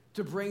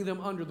to bring them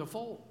under the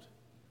fold.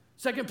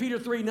 2 Peter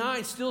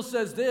 3:9 still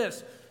says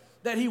this,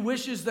 that He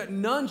wishes that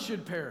none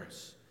should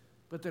perish,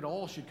 but that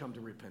all should come to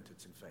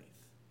repentance and faith.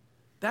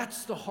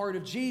 That's the heart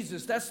of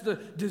Jesus. That's the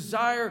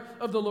desire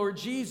of the Lord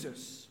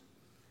Jesus.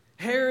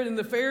 Herod and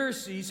the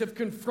Pharisees have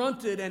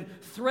confronted and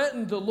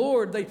threatened the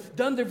Lord. They've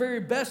done their very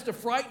best to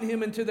frighten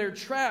Him into their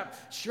trap,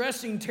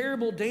 stressing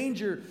terrible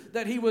danger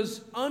that He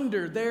was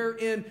under there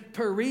in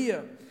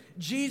Perea.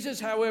 Jesus,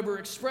 however,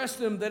 expressed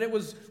to them that it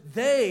was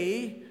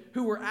they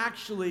who were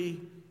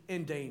actually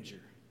in danger.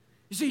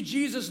 You see,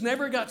 Jesus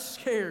never got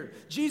scared.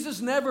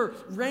 Jesus never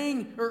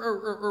rang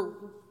or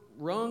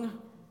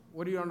rung.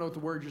 What do you don't know what the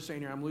word you're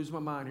saying here? I'm losing my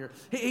mind here.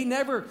 He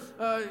never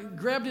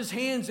grabbed His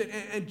hands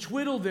and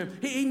twiddled them.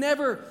 He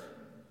never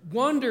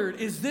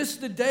wondered, is this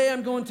the day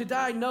I'm going to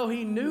die? No,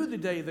 He knew the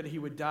day that He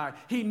would die.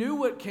 He knew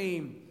what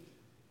came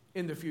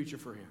in the future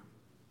for Him.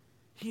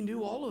 He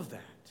knew all of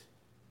that.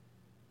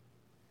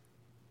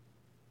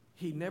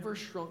 He never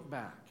shrunk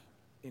back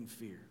in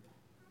fear.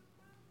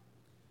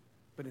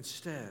 But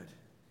instead,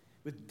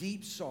 with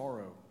deep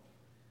sorrow,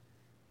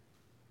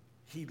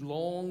 He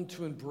longed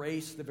to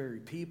embrace the very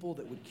people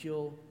that would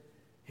kill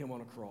Him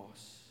on a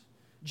cross.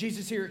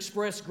 Jesus here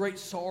expressed great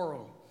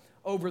sorrow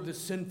over the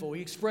sinful.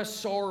 He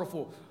expressed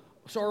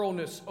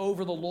sorrowness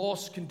over the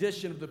lost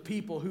condition of the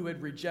people who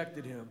had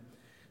rejected Him.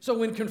 So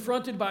when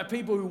confronted by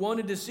people who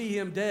wanted to see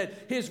Him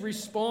dead, His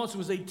response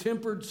was a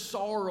tempered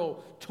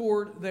sorrow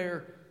toward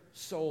their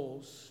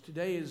souls.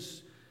 Today,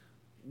 as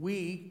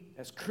we,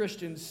 as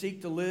Christians,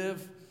 seek to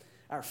live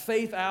our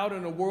faith out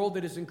in a world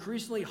that is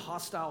increasingly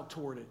hostile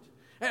toward it.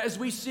 As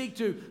we seek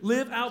to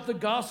live out the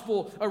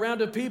gospel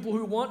around a people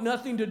who want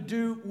nothing to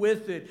do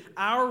with it,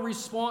 our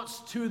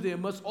response to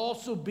them must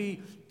also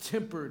be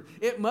tempered.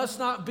 It must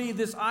not be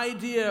this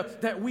idea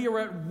that we are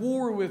at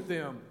war with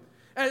them,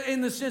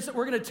 in the sense that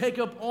we're going to take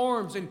up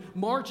arms and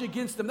march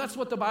against them. That's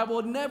what the Bible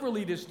would never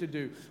lead us to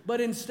do. But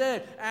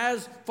instead,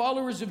 as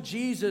followers of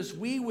Jesus,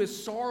 we with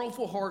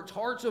sorrowful hearts,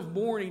 hearts of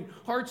mourning,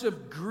 hearts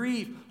of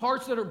grief,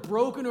 hearts that are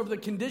broken over the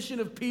condition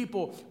of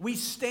people, we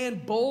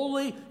stand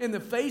boldly in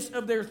the face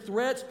of their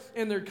threats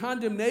and their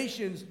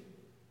condemnations,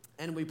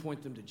 and we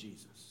point them to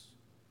Jesus.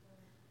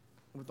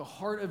 With the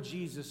heart of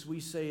Jesus, we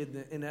say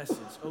in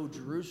essence, "Oh,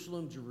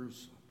 Jerusalem,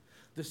 Jerusalem,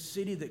 the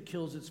city that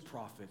kills its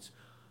prophets,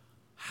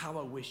 how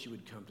I wish you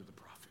would come to the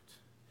prophet.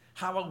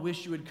 How I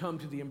wish you would come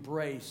to the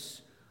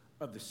embrace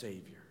of the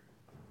Savior."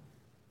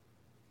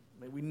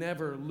 May we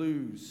never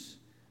lose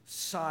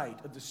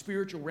sight of the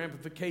spiritual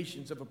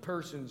ramifications of a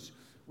person's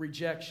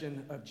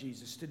rejection of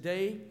Jesus.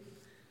 Today,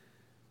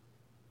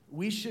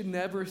 we should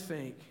never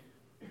think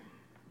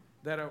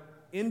that an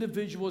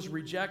individual's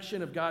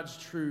rejection of God's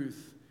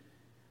truth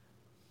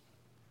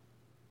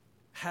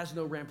has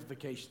no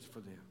ramifications for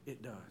them.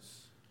 It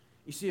does.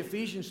 You see,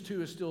 Ephesians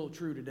 2 is still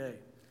true today.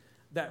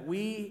 That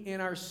we in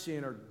our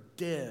sin are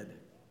dead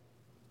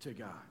to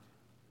God,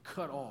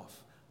 cut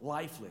off,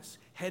 lifeless,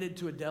 headed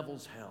to a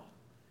devil's hell.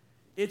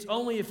 It's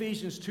only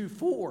Ephesians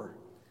 2:4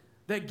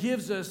 that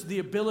gives us the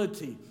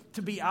ability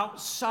to be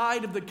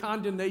outside of the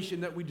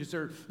condemnation that we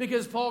deserve.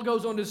 Because Paul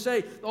goes on to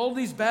say, all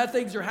these bad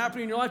things are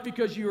happening in your life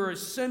because you are a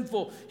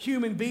sinful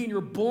human being.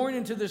 You're born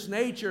into this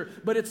nature,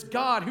 but it's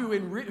God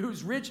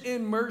who's rich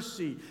in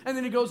mercy. And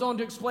then he goes on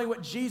to explain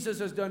what Jesus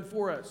has done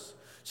for us.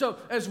 So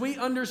as we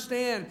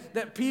understand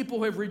that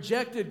people have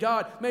rejected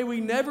God, may we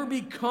never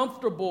be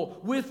comfortable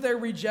with their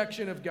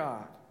rejection of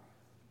God.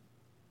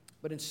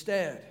 But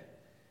instead,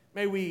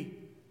 may we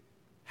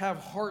have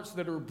hearts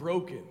that are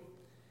broken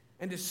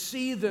and to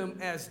see them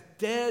as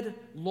dead,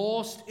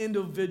 lost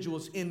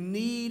individuals in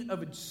need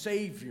of a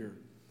Savior,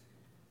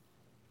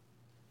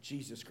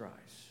 Jesus Christ.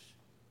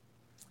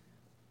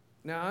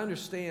 Now, I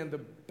understand the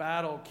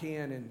battle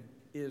can and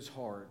is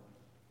hard.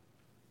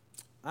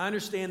 I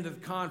understand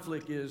that the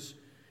conflict is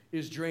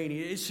draining.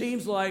 It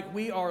seems like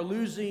we are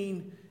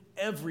losing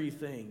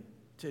everything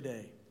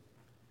today.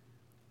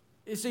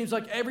 It seems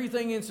like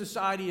everything in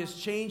society is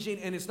changing,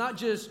 and it's not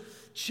just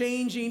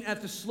changing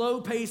at the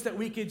slow pace that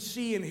we could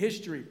see in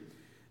history.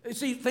 You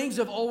see, things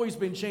have always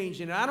been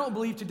changing, and I don't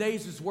believe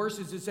today's as worse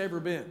as it's ever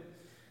been.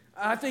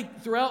 I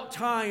think throughout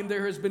time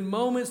there has been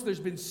moments, there's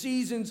been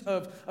seasons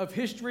of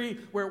history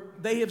where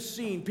they have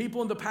seen,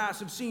 people in the past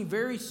have seen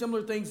very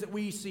similar things that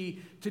we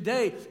see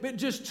today, but it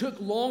just took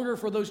longer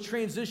for those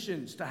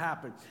transitions to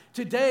happen.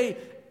 Today,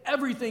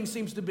 everything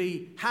seems to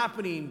be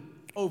happening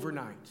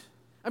overnight.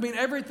 I mean,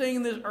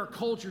 everything in our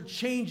culture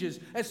changes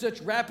at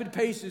such rapid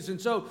paces, and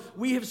so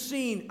we have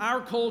seen our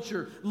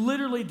culture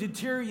literally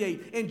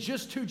deteriorate in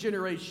just 2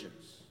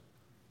 generations.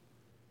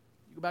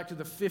 You go back to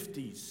the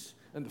 50s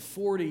and the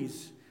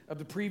 40s, of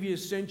the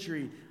previous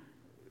century,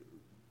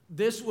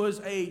 this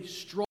was a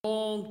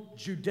strong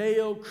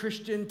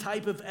Judeo-Christian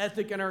type of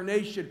ethic in our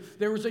nation.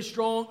 There was a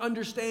strong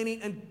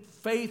understanding and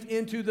faith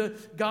into the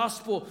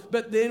gospel.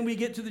 But then we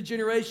get to the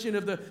generation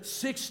of the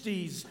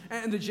 60s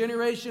and the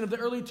generation of the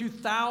early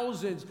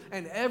 2000s,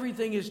 and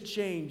everything has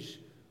changed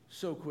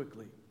so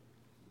quickly.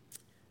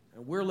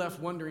 And we're left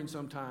wondering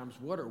sometimes,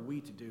 what are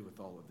we to do with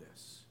all of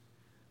this?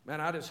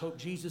 Man, I just hope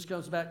Jesus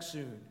comes back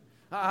soon.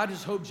 I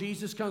just hope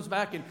Jesus comes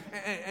back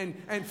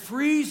and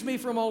frees me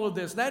from all of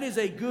this. That is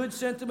a good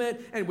sentiment,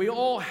 and we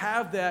all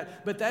have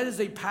that, but that is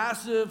a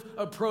passive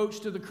approach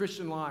to the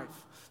Christian life.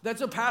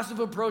 That's a passive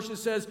approach that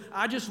says,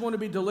 I just want to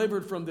be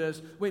delivered from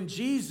this, when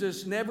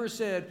Jesus never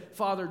said,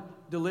 Father,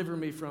 deliver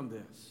me from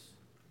this.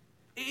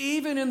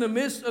 Even in the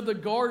midst of the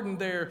garden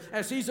there,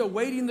 as he's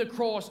awaiting the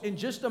cross in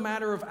just a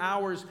matter of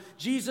hours,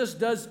 Jesus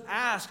does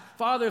ask,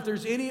 Father, if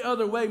there's any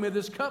other way, may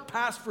this cup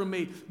pass from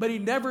me. But he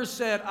never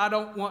said, I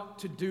don't want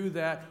to do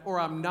that, or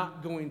I'm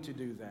not going to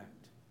do that.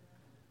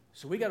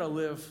 So we got to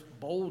live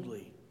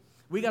boldly.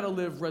 We got to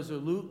live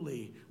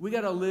resolutely. We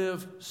got to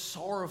live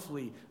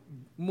sorrowfully,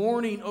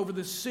 mourning over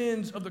the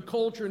sins of the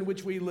culture in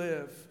which we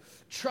live,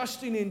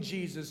 trusting in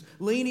Jesus,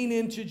 leaning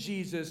into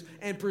Jesus,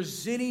 and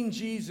presenting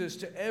Jesus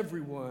to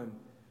everyone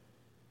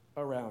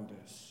around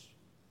us.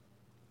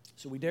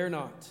 So we dare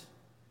not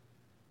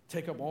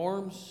take up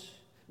arms.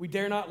 We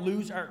dare not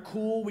lose our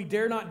cool. We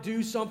dare not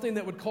do something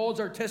that would cause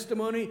our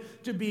testimony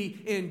to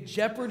be in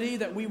jeopardy,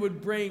 that we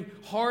would bring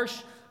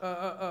harsh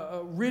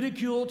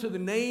ridicule to the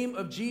name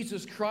of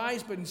Jesus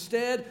Christ. But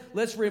instead,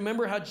 let's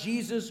remember how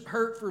Jesus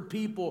hurt for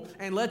people,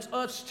 and let's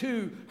us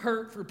too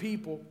hurt for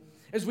people.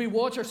 As we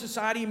watch our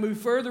society move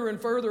further and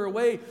further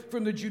away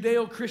from the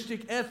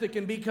Judeo-Christian ethic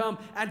and become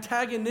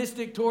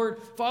antagonistic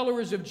toward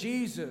followers of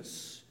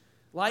Jesus,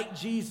 like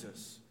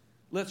Jesus,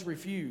 let's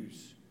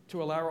refuse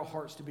to allow our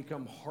hearts to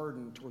become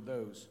hardened toward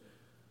those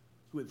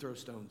who would throw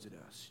stones at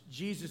us.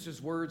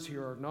 Jesus' words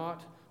here are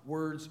not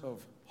words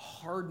of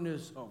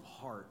hardness of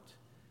heart,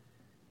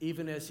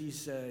 even as he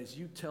says,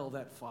 you tell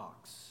that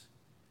fox.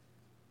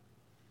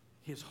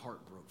 His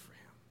heart broke for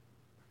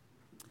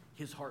him.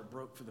 His heart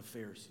broke for the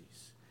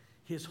Pharisees.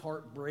 His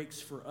heart breaks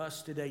for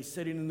us today,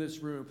 sitting in this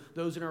room,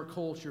 those in our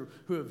culture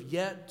who have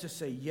yet to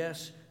say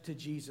yes to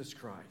Jesus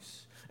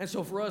Christ. And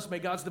so for us, may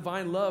God's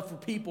divine love for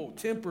people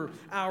temper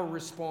our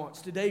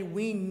response. Today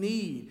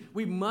we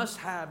must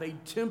have a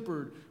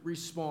tempered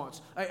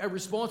response, a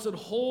response that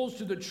holds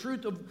to the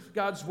truth of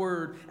God's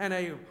word, and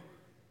a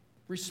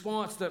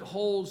response that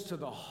holds to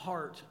the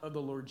heart of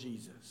the Lord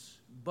Jesus.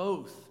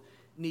 Both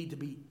need to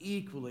be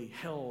equally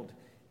held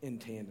in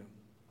tandem.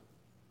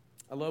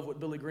 I love what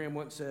Billy Graham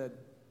once said.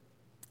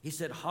 He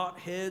said, hot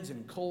heads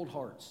and cold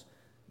hearts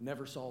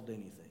never solved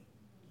anything.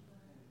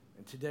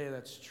 And today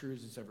that's true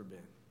as it's ever been.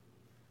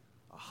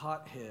 A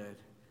hot head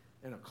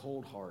and a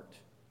cold heart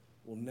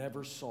will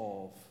never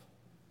solve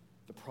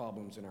the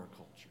problems in our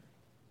culture.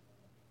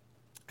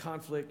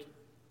 Conflict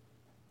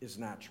is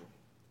natural.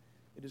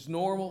 It is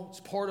normal. It's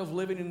part of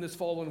living in this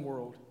fallen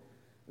world.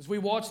 As we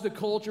watch the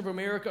culture of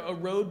America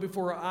erode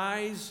before our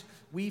eyes,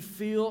 we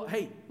feel,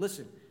 hey,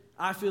 listen,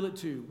 I feel it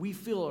too. We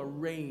feel a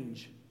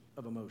range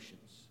of emotions.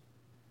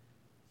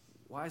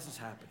 Why is this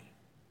happening?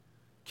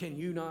 Can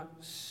you not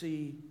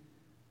see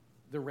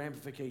the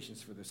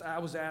ramifications for this? I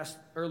was asked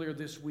earlier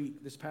this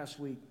past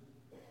week,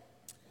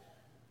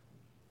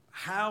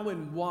 how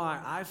and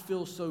why I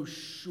feel so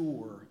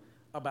sure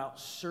about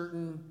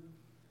certain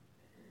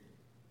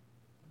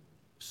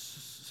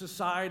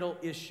societal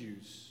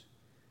issues.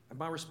 And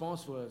my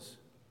response was,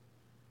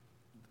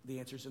 the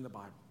answer's in the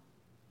Bible.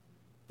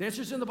 The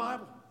answer's in the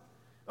Bible.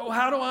 Oh,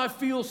 how do I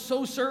feel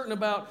so certain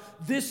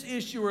about this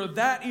issue or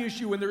that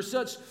issue, and there's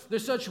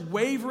such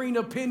wavering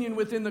opinion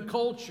within the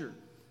culture?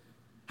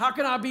 How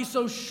can I be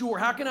so sure?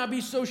 How can I be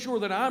so sure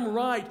that I'm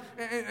right,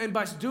 and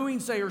by doing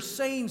or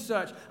saying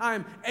such,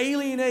 I'm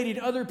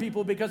alienating other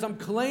people because I'm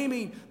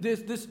claiming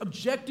this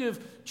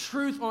objective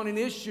truth on an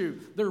issue?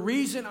 The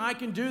reason I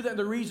can do that,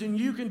 the reason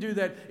you can do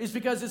that, is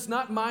because it's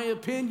not my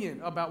opinion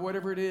about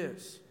whatever it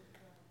is.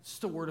 It's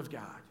the Word of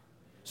God.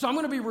 So I'm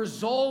going to be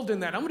resolved in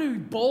that. I'm going to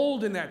be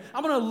bold in that.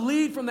 I'm going to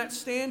lead from that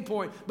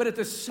standpoint. But at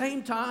the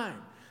same time,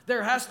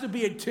 there has to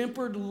be a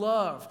tempered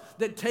love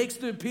that takes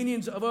the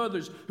opinions of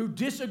others who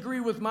disagree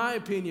with my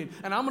opinion,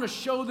 and I'm going to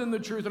show them the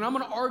truth, and I'm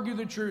going to argue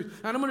the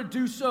truth, and I'm going to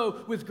do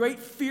so with great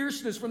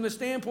fierceness from the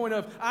standpoint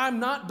of I'm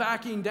not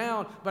backing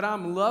down, but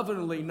I'm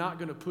lovingly not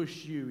going to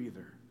push you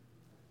either.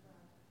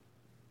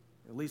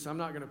 At least I'm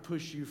not going to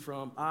push you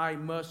from I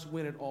must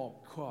win at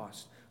all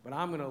costs, but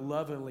I'm going to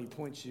lovingly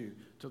point you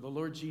to the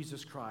Lord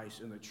Jesus Christ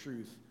and the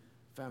truth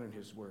found in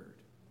His Word.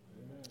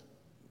 Amen.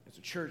 As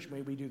a church,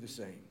 may we do the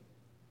same.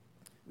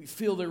 We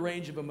feel the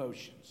range of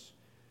emotions,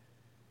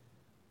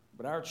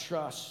 but our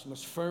trust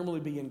must firmly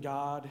be in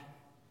God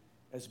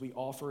as we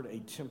offered a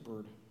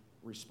tempered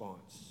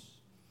response.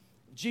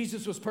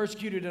 Jesus was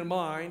persecuted in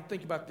mind,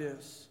 think about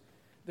this,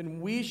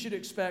 then we should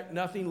expect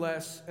nothing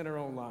less in our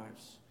own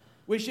lives.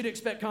 We should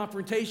expect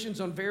confrontations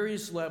on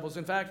various levels.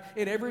 In fact,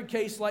 in every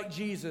case like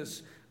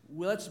Jesus,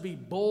 let's be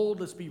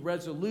bold, let's be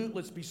resolute,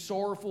 let's be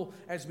sorrowful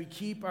as we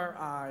keep our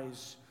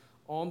eyes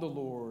on the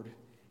Lord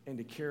and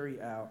to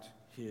carry out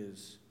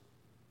His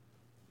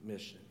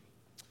mission.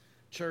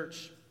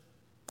 Church,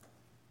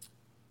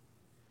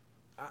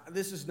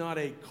 this is not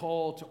a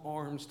call to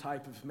arms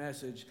type of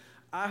message.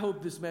 I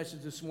hope this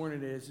message this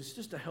morning is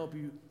just to help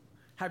you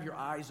have your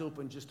eyes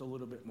open just a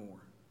little bit more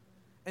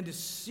and to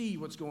see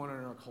what's going on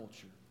in our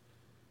culture.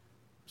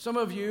 Some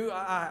of you,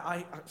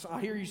 I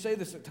hear you say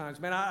this at times,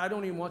 man, I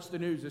don't even watch the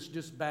news. It's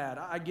just bad.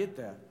 I get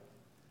that.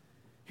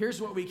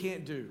 Here's what we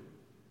can't do.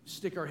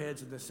 Stick our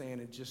heads in the sand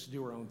and just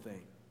do our own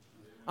thing.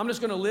 I'm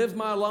just going to live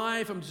my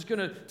life. I'm just going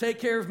to take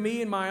care of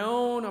me and my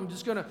own. I'm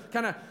just going to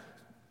kind of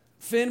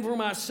fend for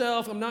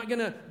myself. I'm not going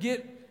to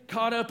get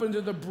caught up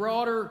into the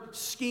broader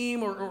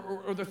scheme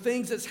or the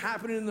things that's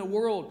happening in the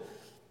world.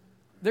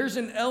 There's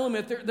an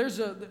element, there's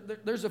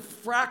a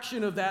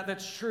fraction of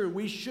that's true.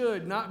 We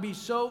should not be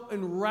so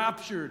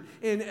enraptured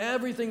in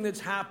everything that's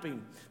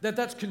happening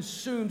that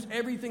consumes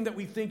everything that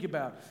we think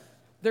about.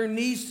 There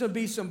needs to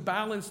be some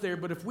balance there,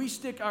 but if we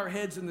stick our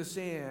heads in the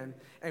sand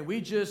and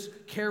we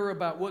just care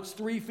about what's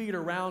 3 feet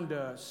around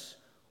us,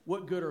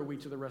 what good are we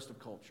to the rest of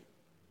culture?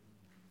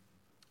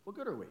 What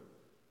good are we?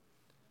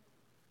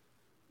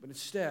 But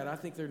instead, I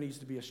think there needs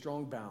to be a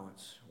strong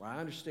balance where I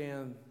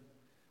understand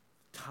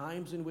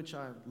times in which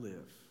I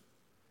live.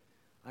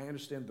 I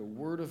understand the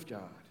Word of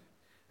God,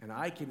 and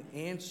I can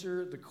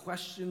answer the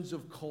questions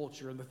of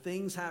culture and the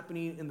things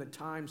happening in the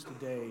times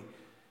today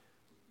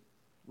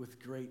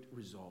with great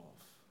resolve,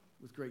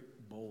 with great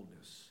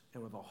boldness,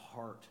 and with a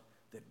heart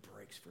that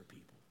breaks for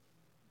people.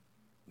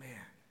 Man,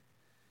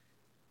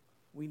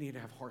 we need to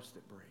have hearts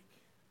that break.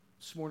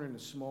 This morning in a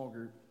small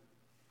group,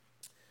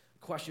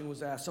 a question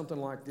was asked, something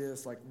like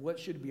this, like, what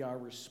should be our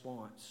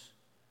response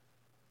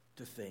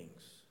to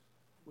things?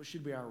 What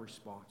should be our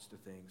response to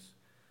things?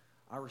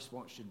 Our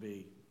response should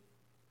be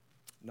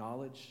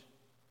knowledge,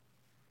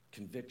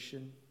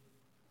 conviction,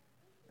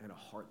 and a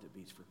heart that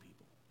beats for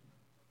people.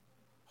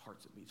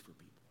 Hearts that beats for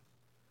people.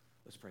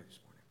 Let's pray this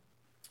morning.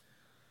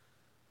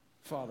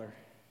 Father,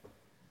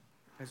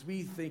 as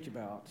we think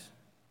about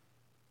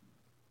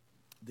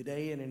the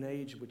day and an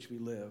age in which we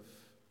live,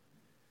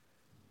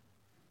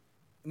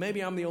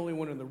 maybe I'm the only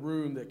one in the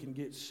room that can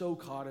get so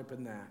caught up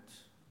in that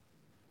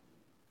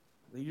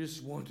you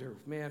just wonder,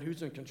 man,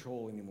 who's in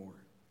control anymore?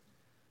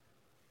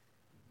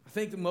 I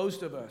think that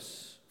most of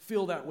us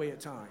feel that way at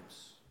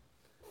times.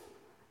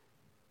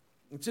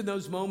 It's in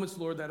those moments,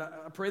 Lord, that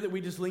I pray that we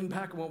just lean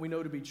back on what we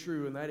know to be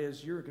true, and that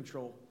is you're in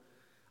control.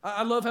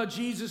 I love how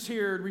Jesus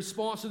here, in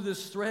response to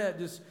this threat,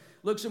 just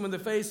looks him in the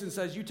face and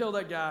says, you tell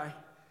that guy,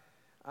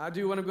 I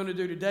do what I'm going to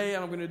do today,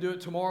 and I'm going to do it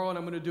tomorrow, and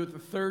I'm going to do it the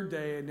third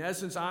day. In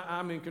essence,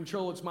 I'm in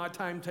control. It's my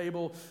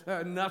timetable.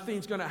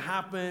 Nothing's going to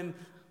happen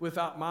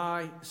without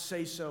my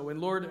say-so. And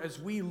Lord, as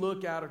we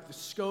look out at the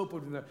scope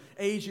of the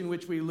age in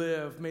which we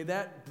live, may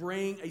that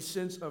bring a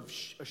sense of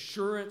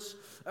assurance,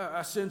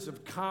 a sense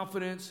of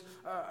confidence,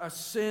 a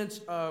sense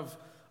of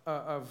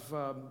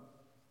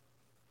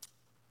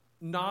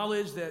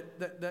knowledge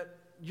that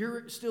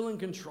you're still in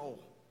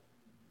control.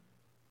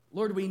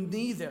 Lord, we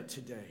need that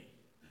today.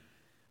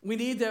 We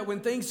need that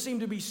when things seem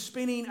to be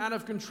spinning out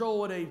of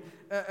control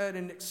at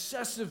an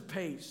excessive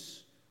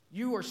pace,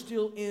 you are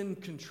still in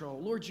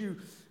control. Lord,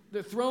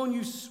 the throne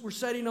you were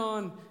sitting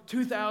on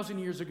 2,000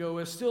 years ago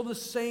is still the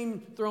same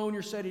throne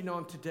you're sitting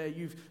on today.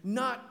 You've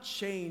not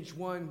changed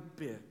one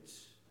bit.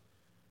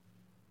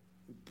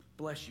 We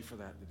bless you for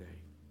that today.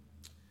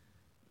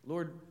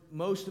 Lord,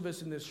 most of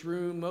us in this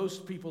room,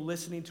 most people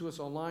listening to us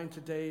online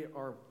today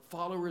are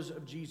followers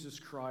of Jesus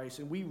Christ,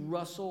 and we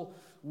wrestle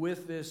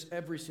with this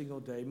every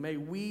single day. May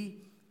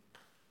we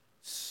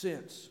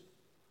sense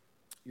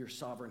your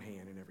sovereign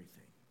hand in everything.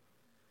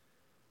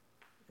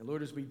 And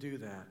Lord, as we do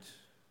that,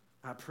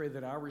 I pray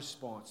that our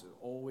response is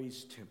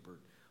always tempered,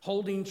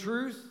 holding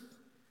truth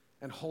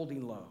and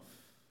holding love.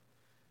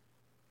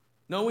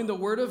 Knowing the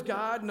Word of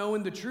God,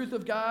 knowing the truth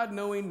of God,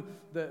 knowing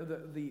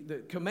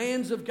the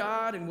commands of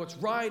God and what's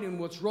right and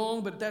what's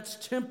wrong, but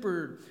that's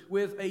tempered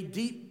with a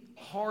deep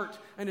heart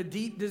and a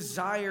deep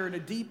desire and a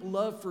deep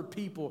love for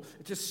people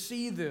to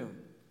see them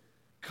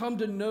come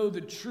to know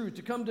the truth,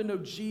 to come to know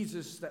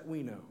Jesus that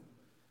we know.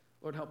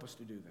 Lord, help us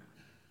to do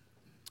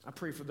that. I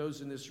pray for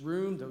those in this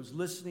room, those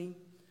listening,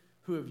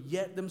 who have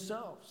yet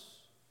themselves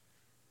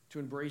to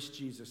embrace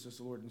Jesus as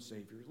the Lord and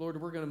Savior.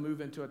 Lord, we're going to move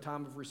into a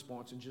time of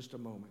response in just a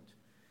moment.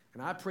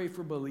 And I pray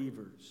for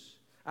believers.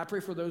 I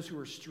pray for those who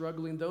are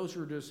struggling, those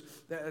who are just,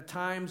 at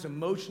times,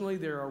 emotionally,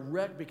 they're a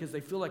wreck because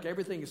they feel like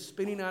everything is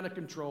spinning out of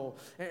control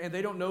and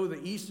they don't know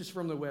the east is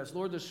from the west.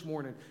 Lord, this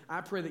morning,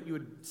 I pray that you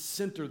would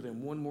center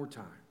them one more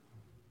time.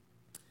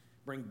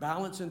 Bring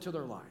balance into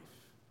their life.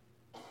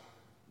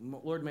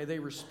 Lord, may they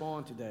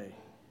respond today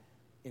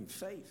in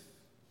faith.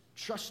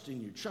 Trusting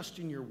you,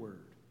 trusting your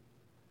word,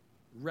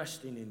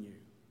 resting in you.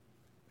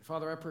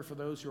 Father, I pray for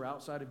those who are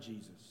outside of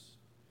Jesus,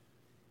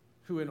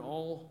 who in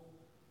all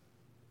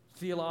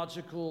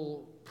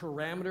theological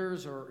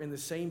parameters are in the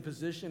same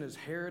position as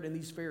Herod and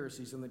these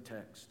Pharisees in the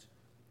text.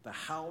 The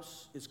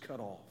house is cut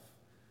off,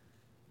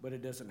 but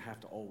it doesn't have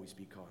to always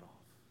be cut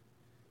off.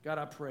 God,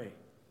 I pray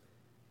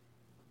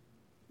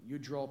you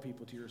draw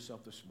people to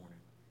yourself this morning.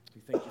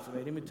 We thank you for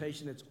that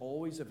invitation that's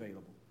always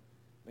available.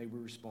 May we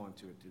respond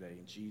to it today.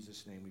 In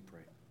Jesus' name we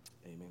pray.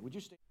 Amen. Would you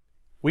stay?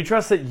 We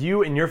trust that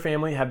you and your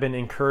family have been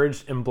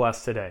encouraged and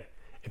blessed today.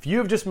 If you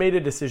have just made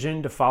a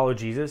decision to follow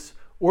Jesus,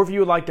 or if you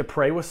would like to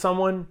pray with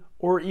someone,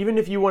 or even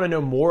if you want to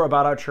know more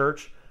about our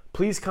church,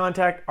 please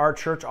contact our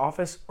church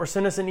office or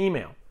send us an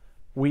email.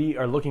 We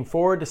are looking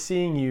forward to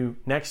seeing you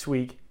next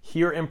week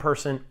here in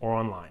person or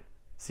online.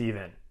 See you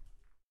then.